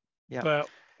 Yeah. But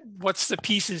what's the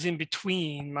pieces in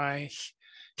between my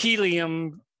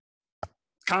Helium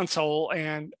console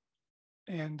and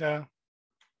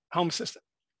Home Assistant?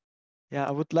 Yeah,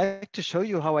 I would like to show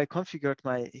you how I configured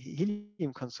my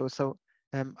Helium console. So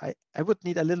I would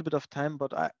need a little bit of time,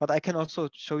 but I can also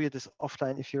show you this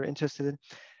offline if you're interested in.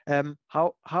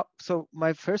 So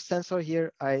my first sensor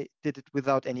here, I did it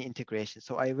without any integration.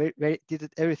 So I did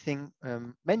it everything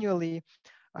manually.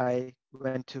 I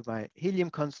went to my Helium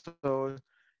console.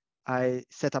 I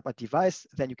set up a device,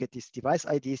 then you get these device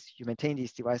IDs, you maintain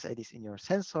these device IDs in your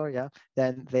sensor, yeah?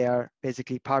 Then they are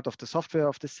basically part of the software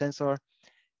of the sensor.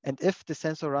 And if the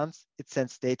sensor runs, it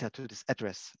sends data to this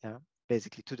address, yeah?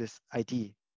 Basically to this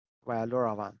ID via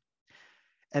LoRaWAN.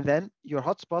 And then your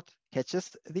hotspot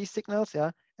catches these signals, yeah?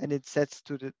 And it sends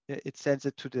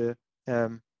it to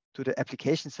the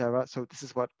application server. So this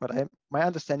is my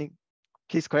understanding.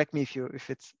 Please correct me if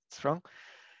it's wrong.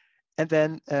 And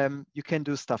then you can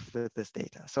do stuff with this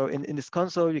data. So in this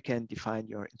console, you can define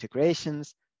your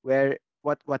integrations,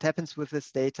 what happens with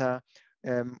this data.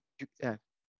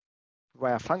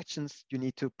 Via functions, you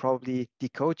need to probably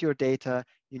decode your data.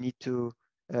 You need to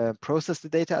process the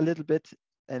data a little bit,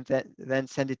 and then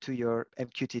send it to your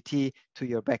MQTT, to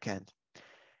your backend.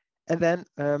 And then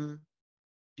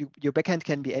your backend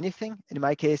can be anything. In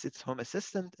my case, it's Home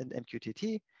Assistant and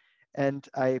MQTT. And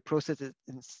I process it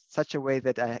in such a way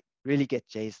that I really get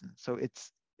JSON. So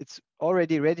it's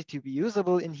already ready to be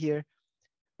usable in here.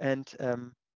 And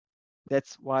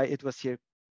that's why it was here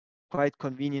quite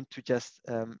convenient to just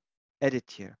edit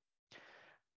here.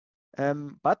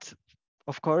 But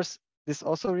of course, this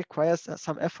also requires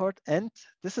some effort. And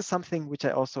this is something which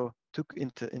I also took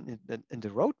in the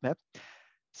roadmap.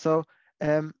 So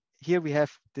here we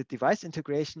have the device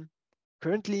integration.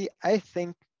 Currently, I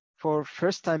think for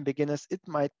first-time beginners, it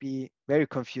might be very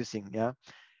confusing, yeah?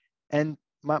 And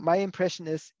my impression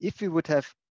is if we would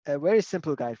have a very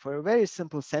simple guide for a very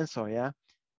simple sensor, yeah,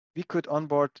 we could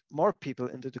onboard more people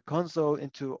into the console,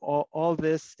 into all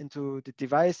this, into the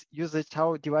device usage,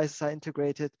 how devices are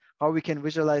integrated, how we can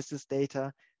visualize this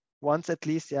data once at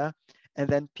least, yeah? And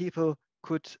then people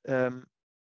could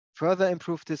further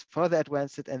improve this, further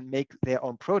advance it, and make their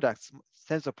own products,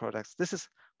 sensor products. This is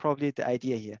probably the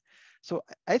idea here. So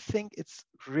I think it's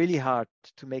really hard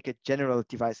to make a general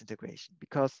device integration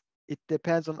because it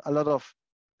depends on a lot of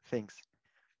things.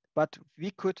 But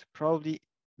we could probably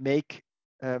make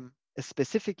a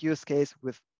specific use case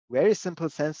with very simple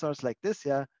sensors like this,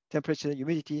 yeah, temperature,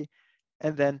 humidity,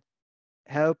 and then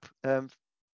help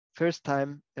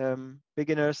first-time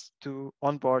beginners to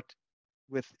onboard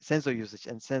with sensor usage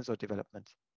and sensor development.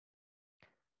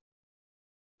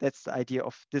 That's the idea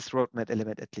of this roadmap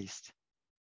element, at least.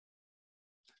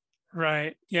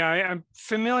 Right. Yeah, I'm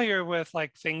familiar with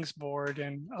like Thingsboard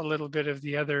and a little bit of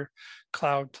the other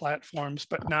cloud platforms,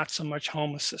 but not so much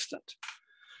Home Assistant.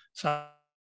 So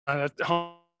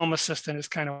Home Assistant is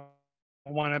kind of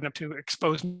one up to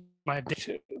expose my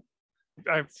data to.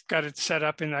 I've got it set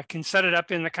up and I can set it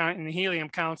up in the Helium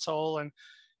console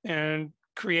and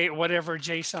create whatever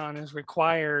JSON is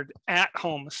required at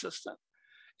Home Assistant.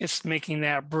 It's making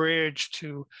that bridge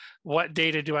to what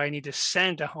data do I need to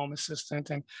send to Home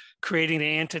Assistant and creating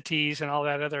the entities and all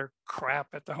that other crap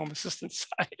at the Home Assistant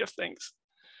side of things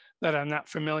that I'm not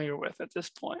familiar with at this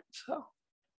point.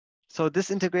 So this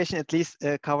integration at least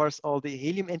covers all the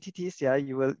Helium entities. Yeah,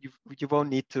 you won't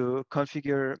need to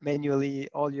configure manually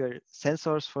all your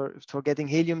sensors for getting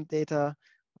Helium data,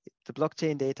 the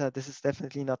blockchain data. This is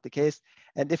definitely not the case.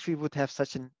 And if we would have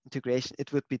such an integration,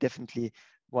 it would be definitely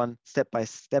one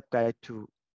step-by-step guide to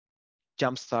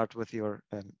jumpstart with your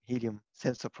Helium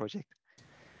sensor project.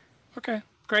 Okay,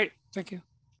 great. Thank you.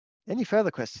 Any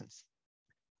further questions?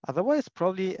 Otherwise,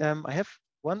 probably I have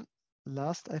one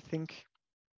last, I think.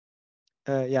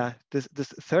 Yeah, this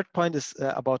third point is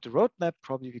about the roadmap.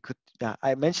 Probably we could, yeah,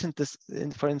 I mentioned this,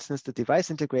 for instance, the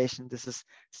device integration. This is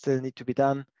still need to be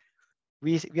done.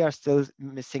 We are still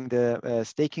missing the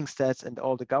staking stats and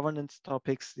all the governance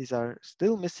topics. These are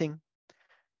still missing.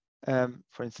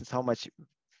 For instance, how much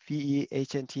VE,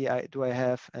 HNT do I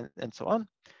have, and so on.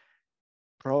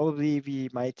 probably we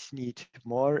might need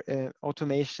more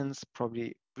automations,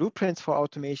 probably blueprints for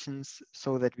automations,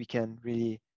 so that we can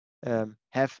really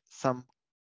have some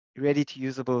ready to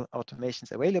usable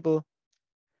automations available.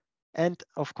 And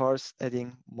of course,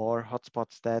 adding more hotspot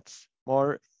stats,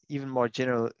 even more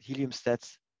general Helium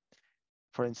stats.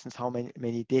 For instance, how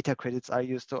many data credits are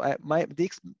used. So the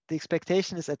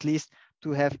expectation is at least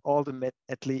to have all the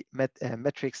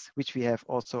metrics which we have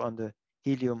also on the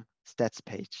Helium stats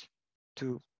page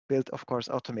to build, of course,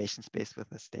 automations based with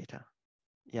this data.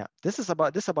 Yeah, this is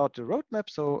about the roadmap.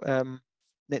 So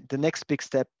the next big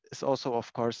step is also,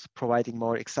 of course, providing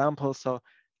more examples. So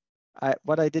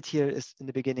what I did here is in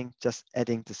the beginning just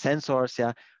adding the sensors,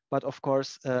 yeah. But of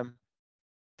course,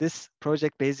 this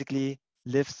project basically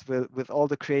lives with all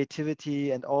the creativity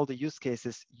and all the use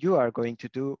cases you are going to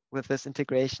do with this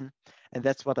integration. And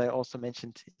that's what I also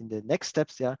mentioned in the next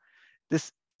steps, yeah.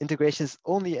 This integration is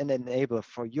only an enabler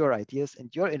for your ideas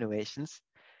and your innovations.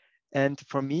 And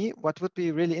for me, what would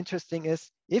be really interesting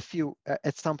is if you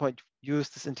at some point use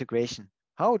this integration,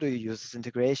 how do you use this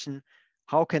integration?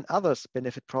 How can others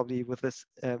benefit probably with this,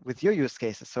 with your use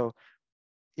cases? So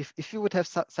if you would have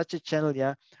such a channel,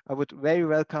 yeah, I would very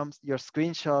welcome your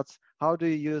screenshots. How do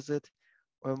you use it?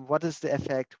 What is the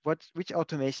effect? Which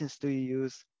automations do you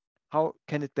use? How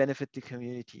can it benefit the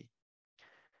community?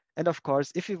 And of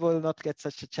course, if you will not get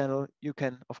such a channel, you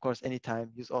can, of course,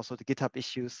 anytime use also the GitHub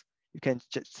issues. You can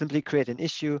just simply create an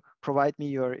issue, provide me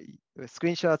your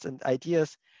screenshots and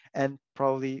ideas, and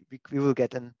probably we will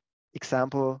get an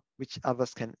example which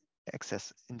others can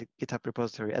access in the GitHub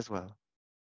repository as well.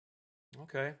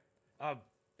 Okay. I've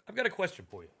got a question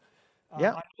for you.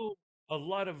 Yeah. I know a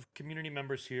lot of community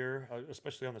members here,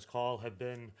 especially on this call, have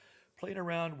been playing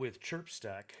around with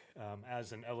ChirpStack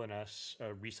as an LNS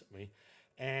recently.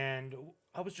 And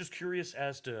I was just curious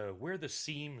as to where the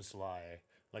seams lie.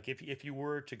 Like if you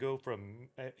were to go from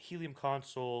Helium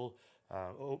console,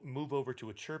 move over to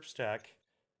a ChirpStack,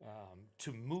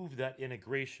 to move that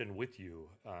integration with you,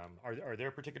 are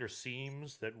there particular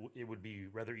seams that it would be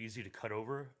rather easy to cut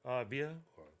over via?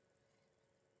 Or?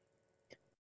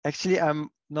 Actually, I'm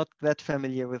not that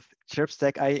familiar with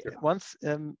ChirpStack. I once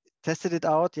tested it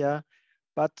out, yeah,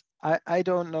 but I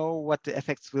don't know what the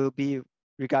effects will be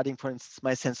regarding, for instance,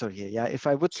 my sensor here. Yeah, if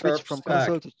I would switch from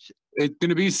console to it's going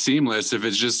to be seamless. If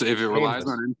it relies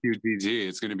on MQTT,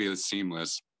 it's going to be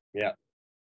seamless. Yeah.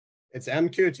 It's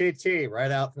MQTT right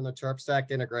out from the ChirpStack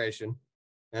integration.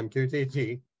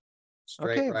 MQTT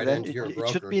straight right into your broker. It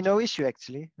should be no issue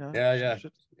actually. No, yeah.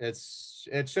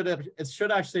 It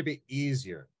should actually be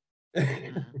easier.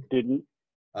 Didn't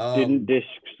disk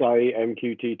say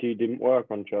MQTT didn't work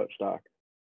on ChirpStack?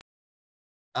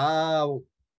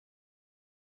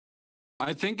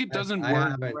 I think it doesn't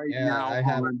work right now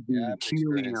on the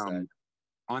Helium.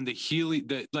 On the Helium,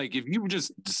 like if you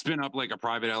just spin up like a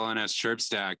private LNS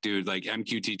ChirpStack, dude, like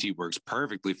MQTT works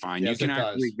perfectly fine. Yes, you can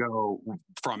actually go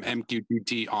from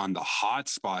MQTT on the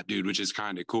hotspot, dude, which is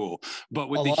kind of cool. But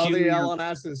with a the lot Helium, of the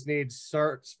LNSs need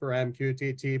certs for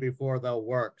MQTT before they'll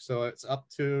work. So it's up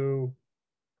to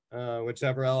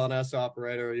whichever LNS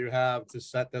operator you have to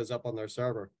set those up on their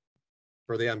server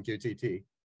for the MQTT.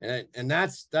 And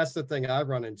that's the thing I've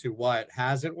run into why it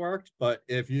hasn't worked. But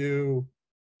if you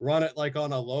run it like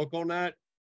on a local net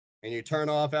and you turn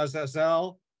off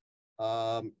SSL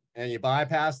and you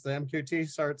bypass the MQTT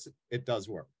certs, it does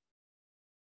work.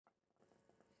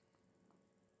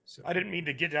 So, I didn't mean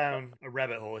to get down a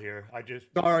rabbit hole here. I just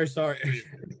sorry.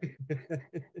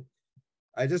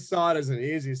 I just saw it as an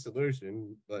easy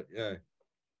solution, but yeah.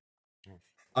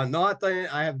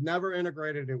 I have never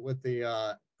integrated it with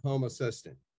the Home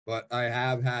Assistant, but I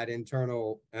have had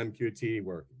internal MQT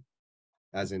working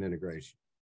as an integration.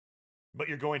 But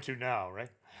you're going to now, right?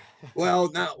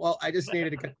 Well, I just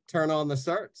needed to turn on the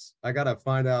certs. I got to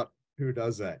find out who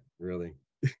does that, really,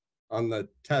 on the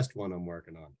test one I'm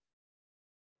working on.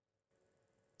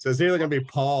 So it's either going to be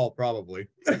Paul, probably.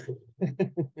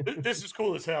 This is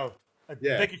cool as hell.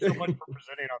 Yeah. Thank you so much for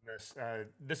presenting on this.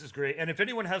 This is great. And if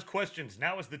anyone has questions,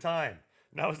 now is the time.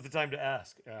 Now is the time to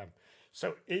ask.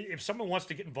 So if someone wants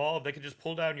to get involved, they can just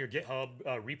pull down your GitHub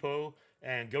repo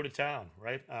and go to town,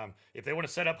 right? If they want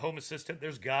to set up Home Assistant,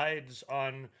 there's guides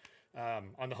on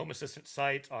the Home Assistant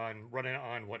site on running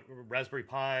on what Raspberry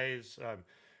Pis.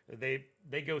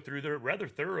 They go through, they're rather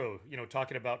thorough,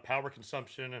 talking about power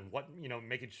consumption and what,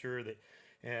 making sure that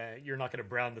you're not going to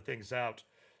brown the things out.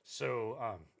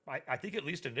 So I think at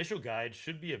least initial guides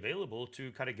should be available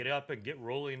to kind of get up and get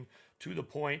rolling to the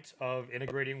point of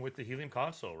integrating with the Helium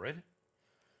console, right?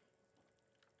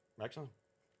 Excellent.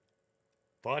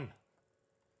 Fun.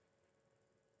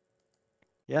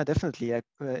 Yeah, definitely.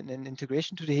 An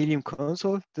integration to the Helium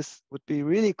console, this would be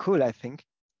really cool, I think,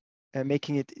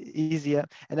 making it easier.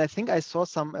 And I think I saw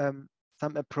some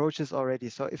approaches already.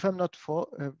 So if I'm not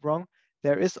wrong,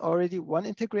 there is already one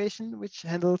integration which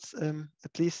handles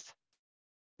at least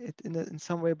it in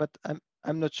some way, but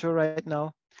I'm not sure right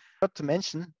now. Not to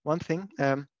mention one thing.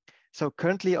 So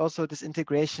currently also this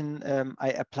integration, I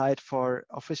applied for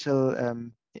official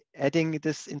adding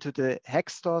this into the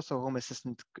Hacks store, so Home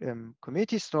Assistant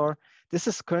community store. This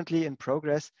is currently in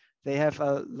progress. They have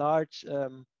a large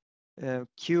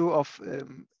queue of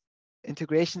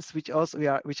integrations which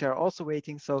are also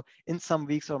waiting. So in some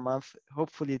weeks or months,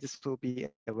 hopefully this will be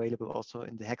available also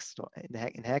in the Hacks store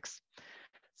in Hacks.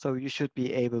 So you should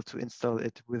be able to install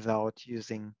it without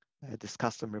using this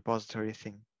custom repository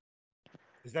thing.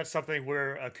 Is that something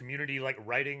where a community like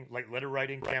letter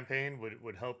writing campaign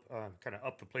would help kind of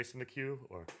up the place in the queue,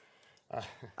 or?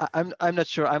 I'm not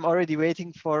sure. I'm already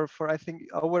waiting for I think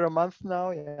over a month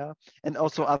now. Yeah, and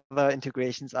also other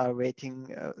integrations are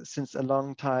waiting since a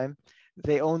long time.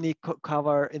 They only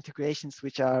cover integrations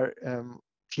which are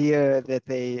clear that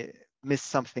they miss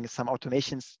something, some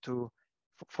automations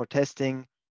for testing.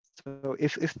 So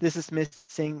if this is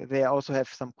missing, they also have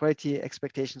some quality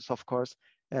expectations, of course.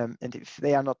 And if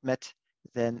they are not met,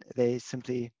 then they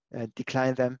simply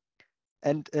decline them.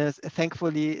 And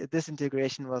thankfully, this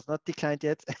integration was not declined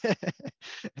yet.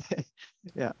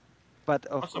 Yeah, but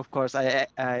Awesome. of course,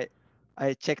 I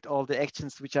checked all the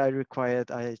actions which I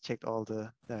required. I checked all the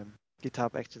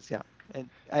GitHub actions. Yeah, and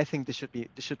I think this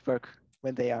should work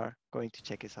when they are going to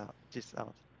check this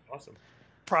out. Awesome.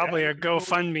 Probably Yeah, a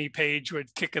GoFundMe page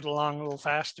would kick it along a little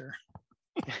faster.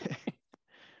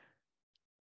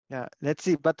 Yeah, let's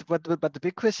see. But the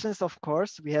big question is, of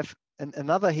course, we have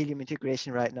another Helium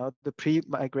integration right now, the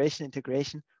pre-migration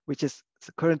integration, which is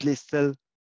currently still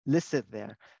listed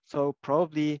there. So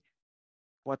probably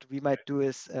what we might do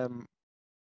is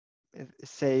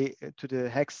say to the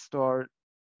Hex store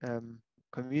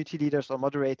community leaders or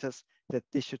moderators that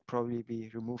this should probably be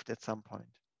removed at some point.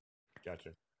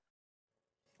 Gotcha.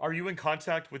 Are you in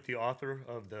contact with the author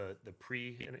of the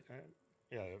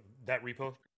that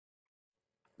repo?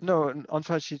 No,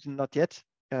 unfortunately not yet.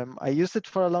 I used it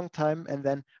for a long time, and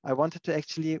then I wanted to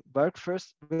actually work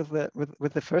first with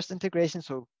the first integration,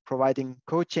 so providing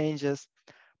code changes,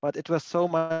 but it was so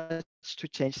much to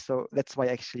change, so that's why I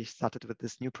actually started with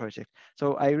this new project.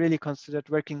 So I really considered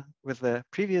working with the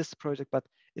previous project, but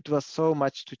it was so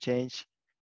much to change,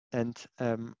 and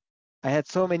I had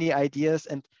so many ideas,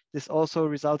 and this also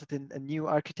resulted in a new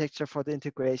architecture for the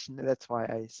integration. That's why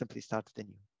I simply started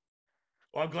anew.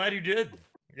 Well, I'm glad you did.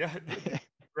 Yeah,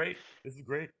 great. This is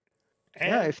great. And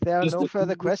yeah, if there are no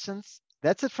further questions,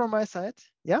 that's it from my side.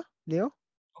 Yeah, Leo?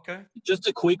 Okay. Just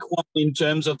a quick one in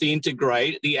terms of the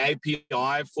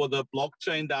API for the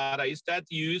blockchain data. Is that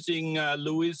using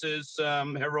Luis's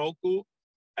Heroku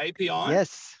API?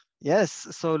 Yes.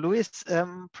 So Luis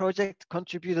project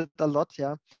contributed a lot.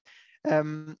 Yeah.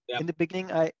 In the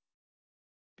beginning,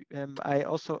 I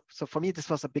also, so for me, this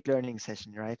was a big learning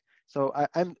session, right? So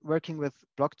I'm working with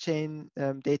blockchain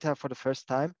data for the first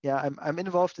time. Yeah, I'm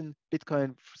involved in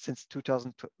Bitcoin since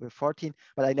 2014,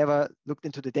 but I never looked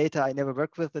into the data. I never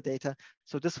worked with the data.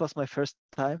 So this was my first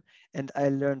time, and I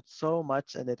learned so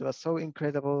much, and it was so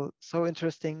incredible, so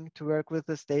interesting to work with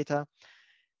this data.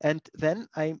 And then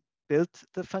I built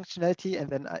the functionality, and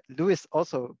then Luis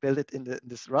also built it in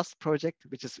this Rust project,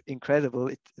 which is incredible.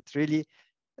 It's really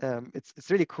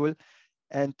it's really cool.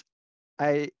 And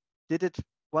I did it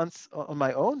once on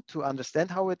my own to understand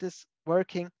how it is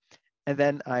working. And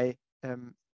then I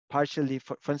partially,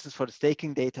 for instance, for the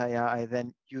staking data, I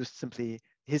then used simply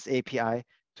his API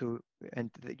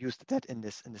and used that in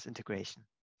this integration.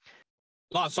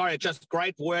 Oh, sorry, just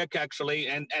great work actually.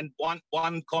 And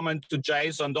one comment to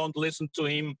Jason: don't listen to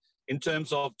him in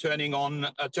terms of turning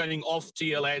off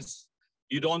TLS.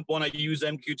 You don't want to use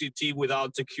MQTT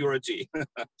without security.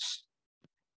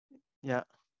 Yeah.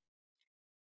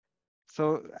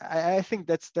 So I think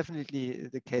that's definitely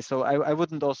the case. So I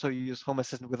wouldn't also use Home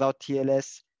Assistant without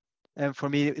TLS. And for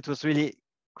me, it was really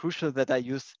crucial that I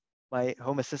use my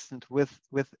Home Assistant with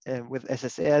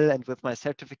SSL and with my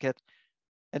certificate.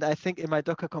 And I think in my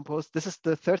Docker Compose, this is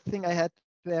the third thing I had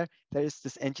there. There is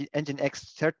this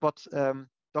Nginx certbot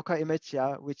Docker image,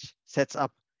 which sets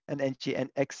up an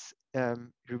Nginx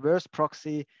reverse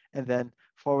proxy and then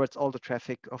forwards all the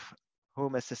traffic of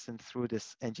Home Assistant through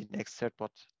this Nginx certbot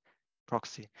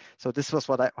proxy. So this was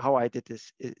how I did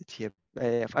this here.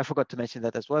 I forgot to mention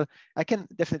that as well. I can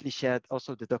definitely share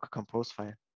also the Docker Compose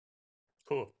file.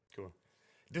 Cool.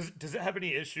 Does it have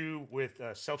any issue with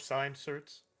self-signed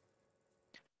certs?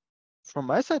 From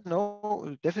my side,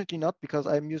 no, definitely not, because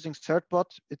I'm using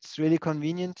CertBot. It's really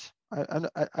convenient.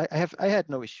 I had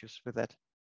no issues with that.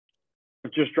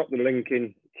 I've just dropped the link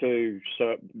in to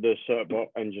the CertBot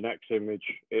Nginx image.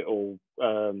 It'll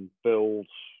build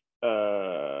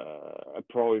a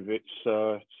private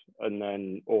cert and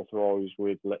then authorize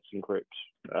with Let's Encrypt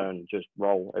and just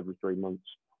roll every 3 months.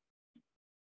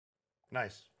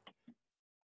 Nice.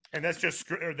 And that's just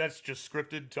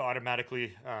scripted to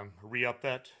automatically re-up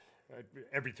that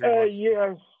every 3 months?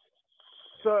 Yeah.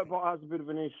 CertBot has a bit of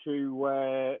an issue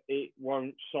where it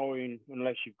won't sign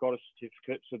unless you've got a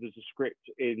certificate. So there's a script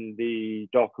in the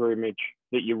Docker image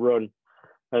that you run,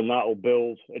 and that'll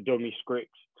build a dummy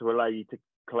script to allow you to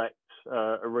collect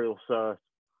a real cert.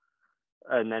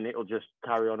 And then it'll just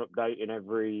carry on updating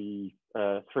every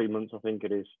 3 months, I think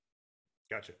it is.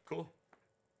 Gotcha. Cool.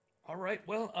 All right.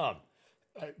 Well,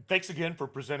 thanks again for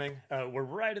presenting. We're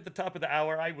right at the top of the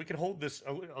hour. We can hold this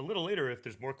a little later if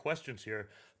there's more questions here.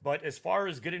 But as far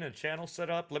as getting a channel set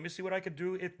up, let me see what I could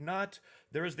do. If not,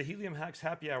 there is the Helium Hacks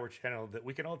Happy Hour channel that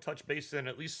we can all touch base in,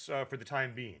 at least for the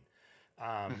time being. You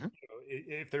know,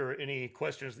 if there are any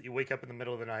questions that you wake up in the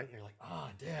middle of the night and you're like, oh,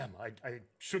 damn, I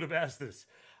should have asked this,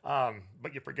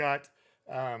 but you forgot,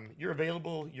 you're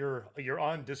available. You're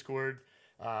on Discord,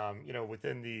 you know,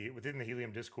 within the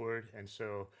Helium Discord, and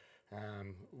so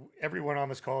everyone on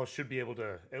this call should be able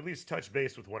to at least touch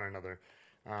base with one another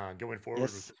going forward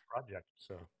with this project.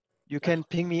 So you can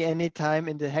ping me anytime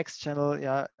in the Hacks channel,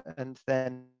 yeah, and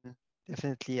then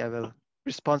definitely I will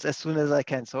respond as soon as I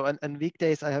can. So on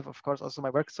weekdays I have, of course, also my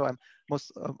work, so I'm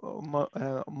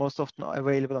most often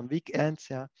available on weekends,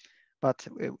 yeah. But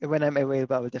when I'm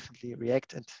available, I will definitely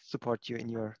react and support you in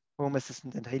your Home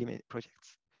Assistant and Helium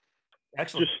projects.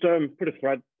 Excellent.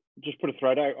 Just put a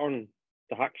thread out on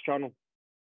the Hacks channel,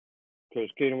 because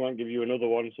Keenan won't give you another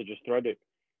one, so just thread it.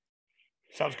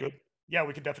 Sounds good. Yeah,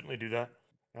 we could definitely do that.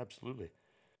 Absolutely.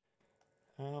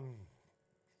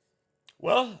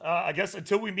 Well, I guess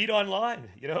until we meet online,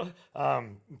 you know,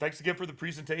 thanks again for the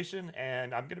presentation,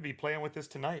 and I'm going to be playing with this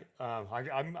tonight.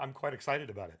 I'm quite excited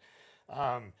about it.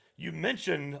 You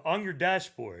mentioned on your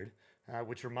dashboard,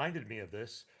 which reminded me of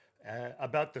this,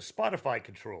 about the Spotify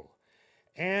control.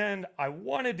 And I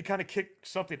wanted to kind of kick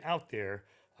something out there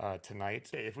tonight.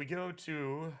 If we go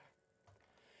to,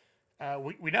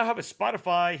 we now have a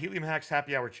Spotify Helium Hacks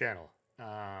Happy Hour channel.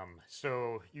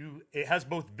 So it has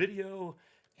both video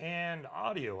and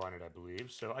audio on it, I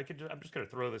believe. So I'm just going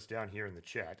to throw this down here in the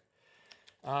chat.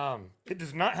 It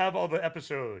does not have all the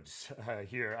episodes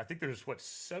here. I think there's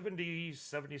 70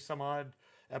 some odd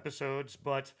episodes,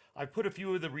 but I put a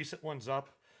few of the recent ones up.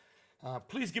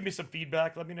 Please give me some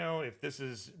feedback. Let me know if this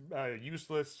is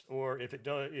useless, or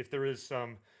if there is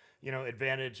some, you know,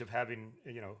 advantage of having,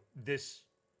 you know, this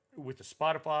with the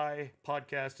Spotify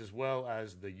podcast as well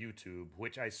as the YouTube,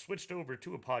 which I switched over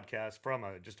to a podcast from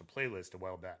just a playlist a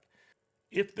while back.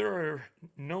 If there are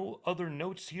no other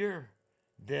notes here,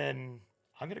 then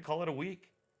I'm going to call it a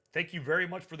week. Thank you very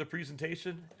much for the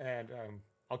presentation, and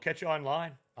I'll catch you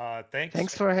online. Thanks.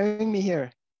 Thanks for having me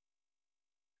here.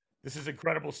 This is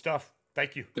incredible stuff.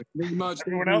 Thank you. Thank you very much.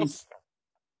 Everyone else.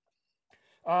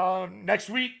 Next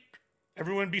week,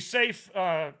 everyone be safe.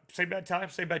 Same bad time,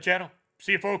 same bad channel.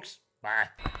 See you, folks. Bye.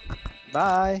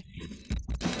 Bye.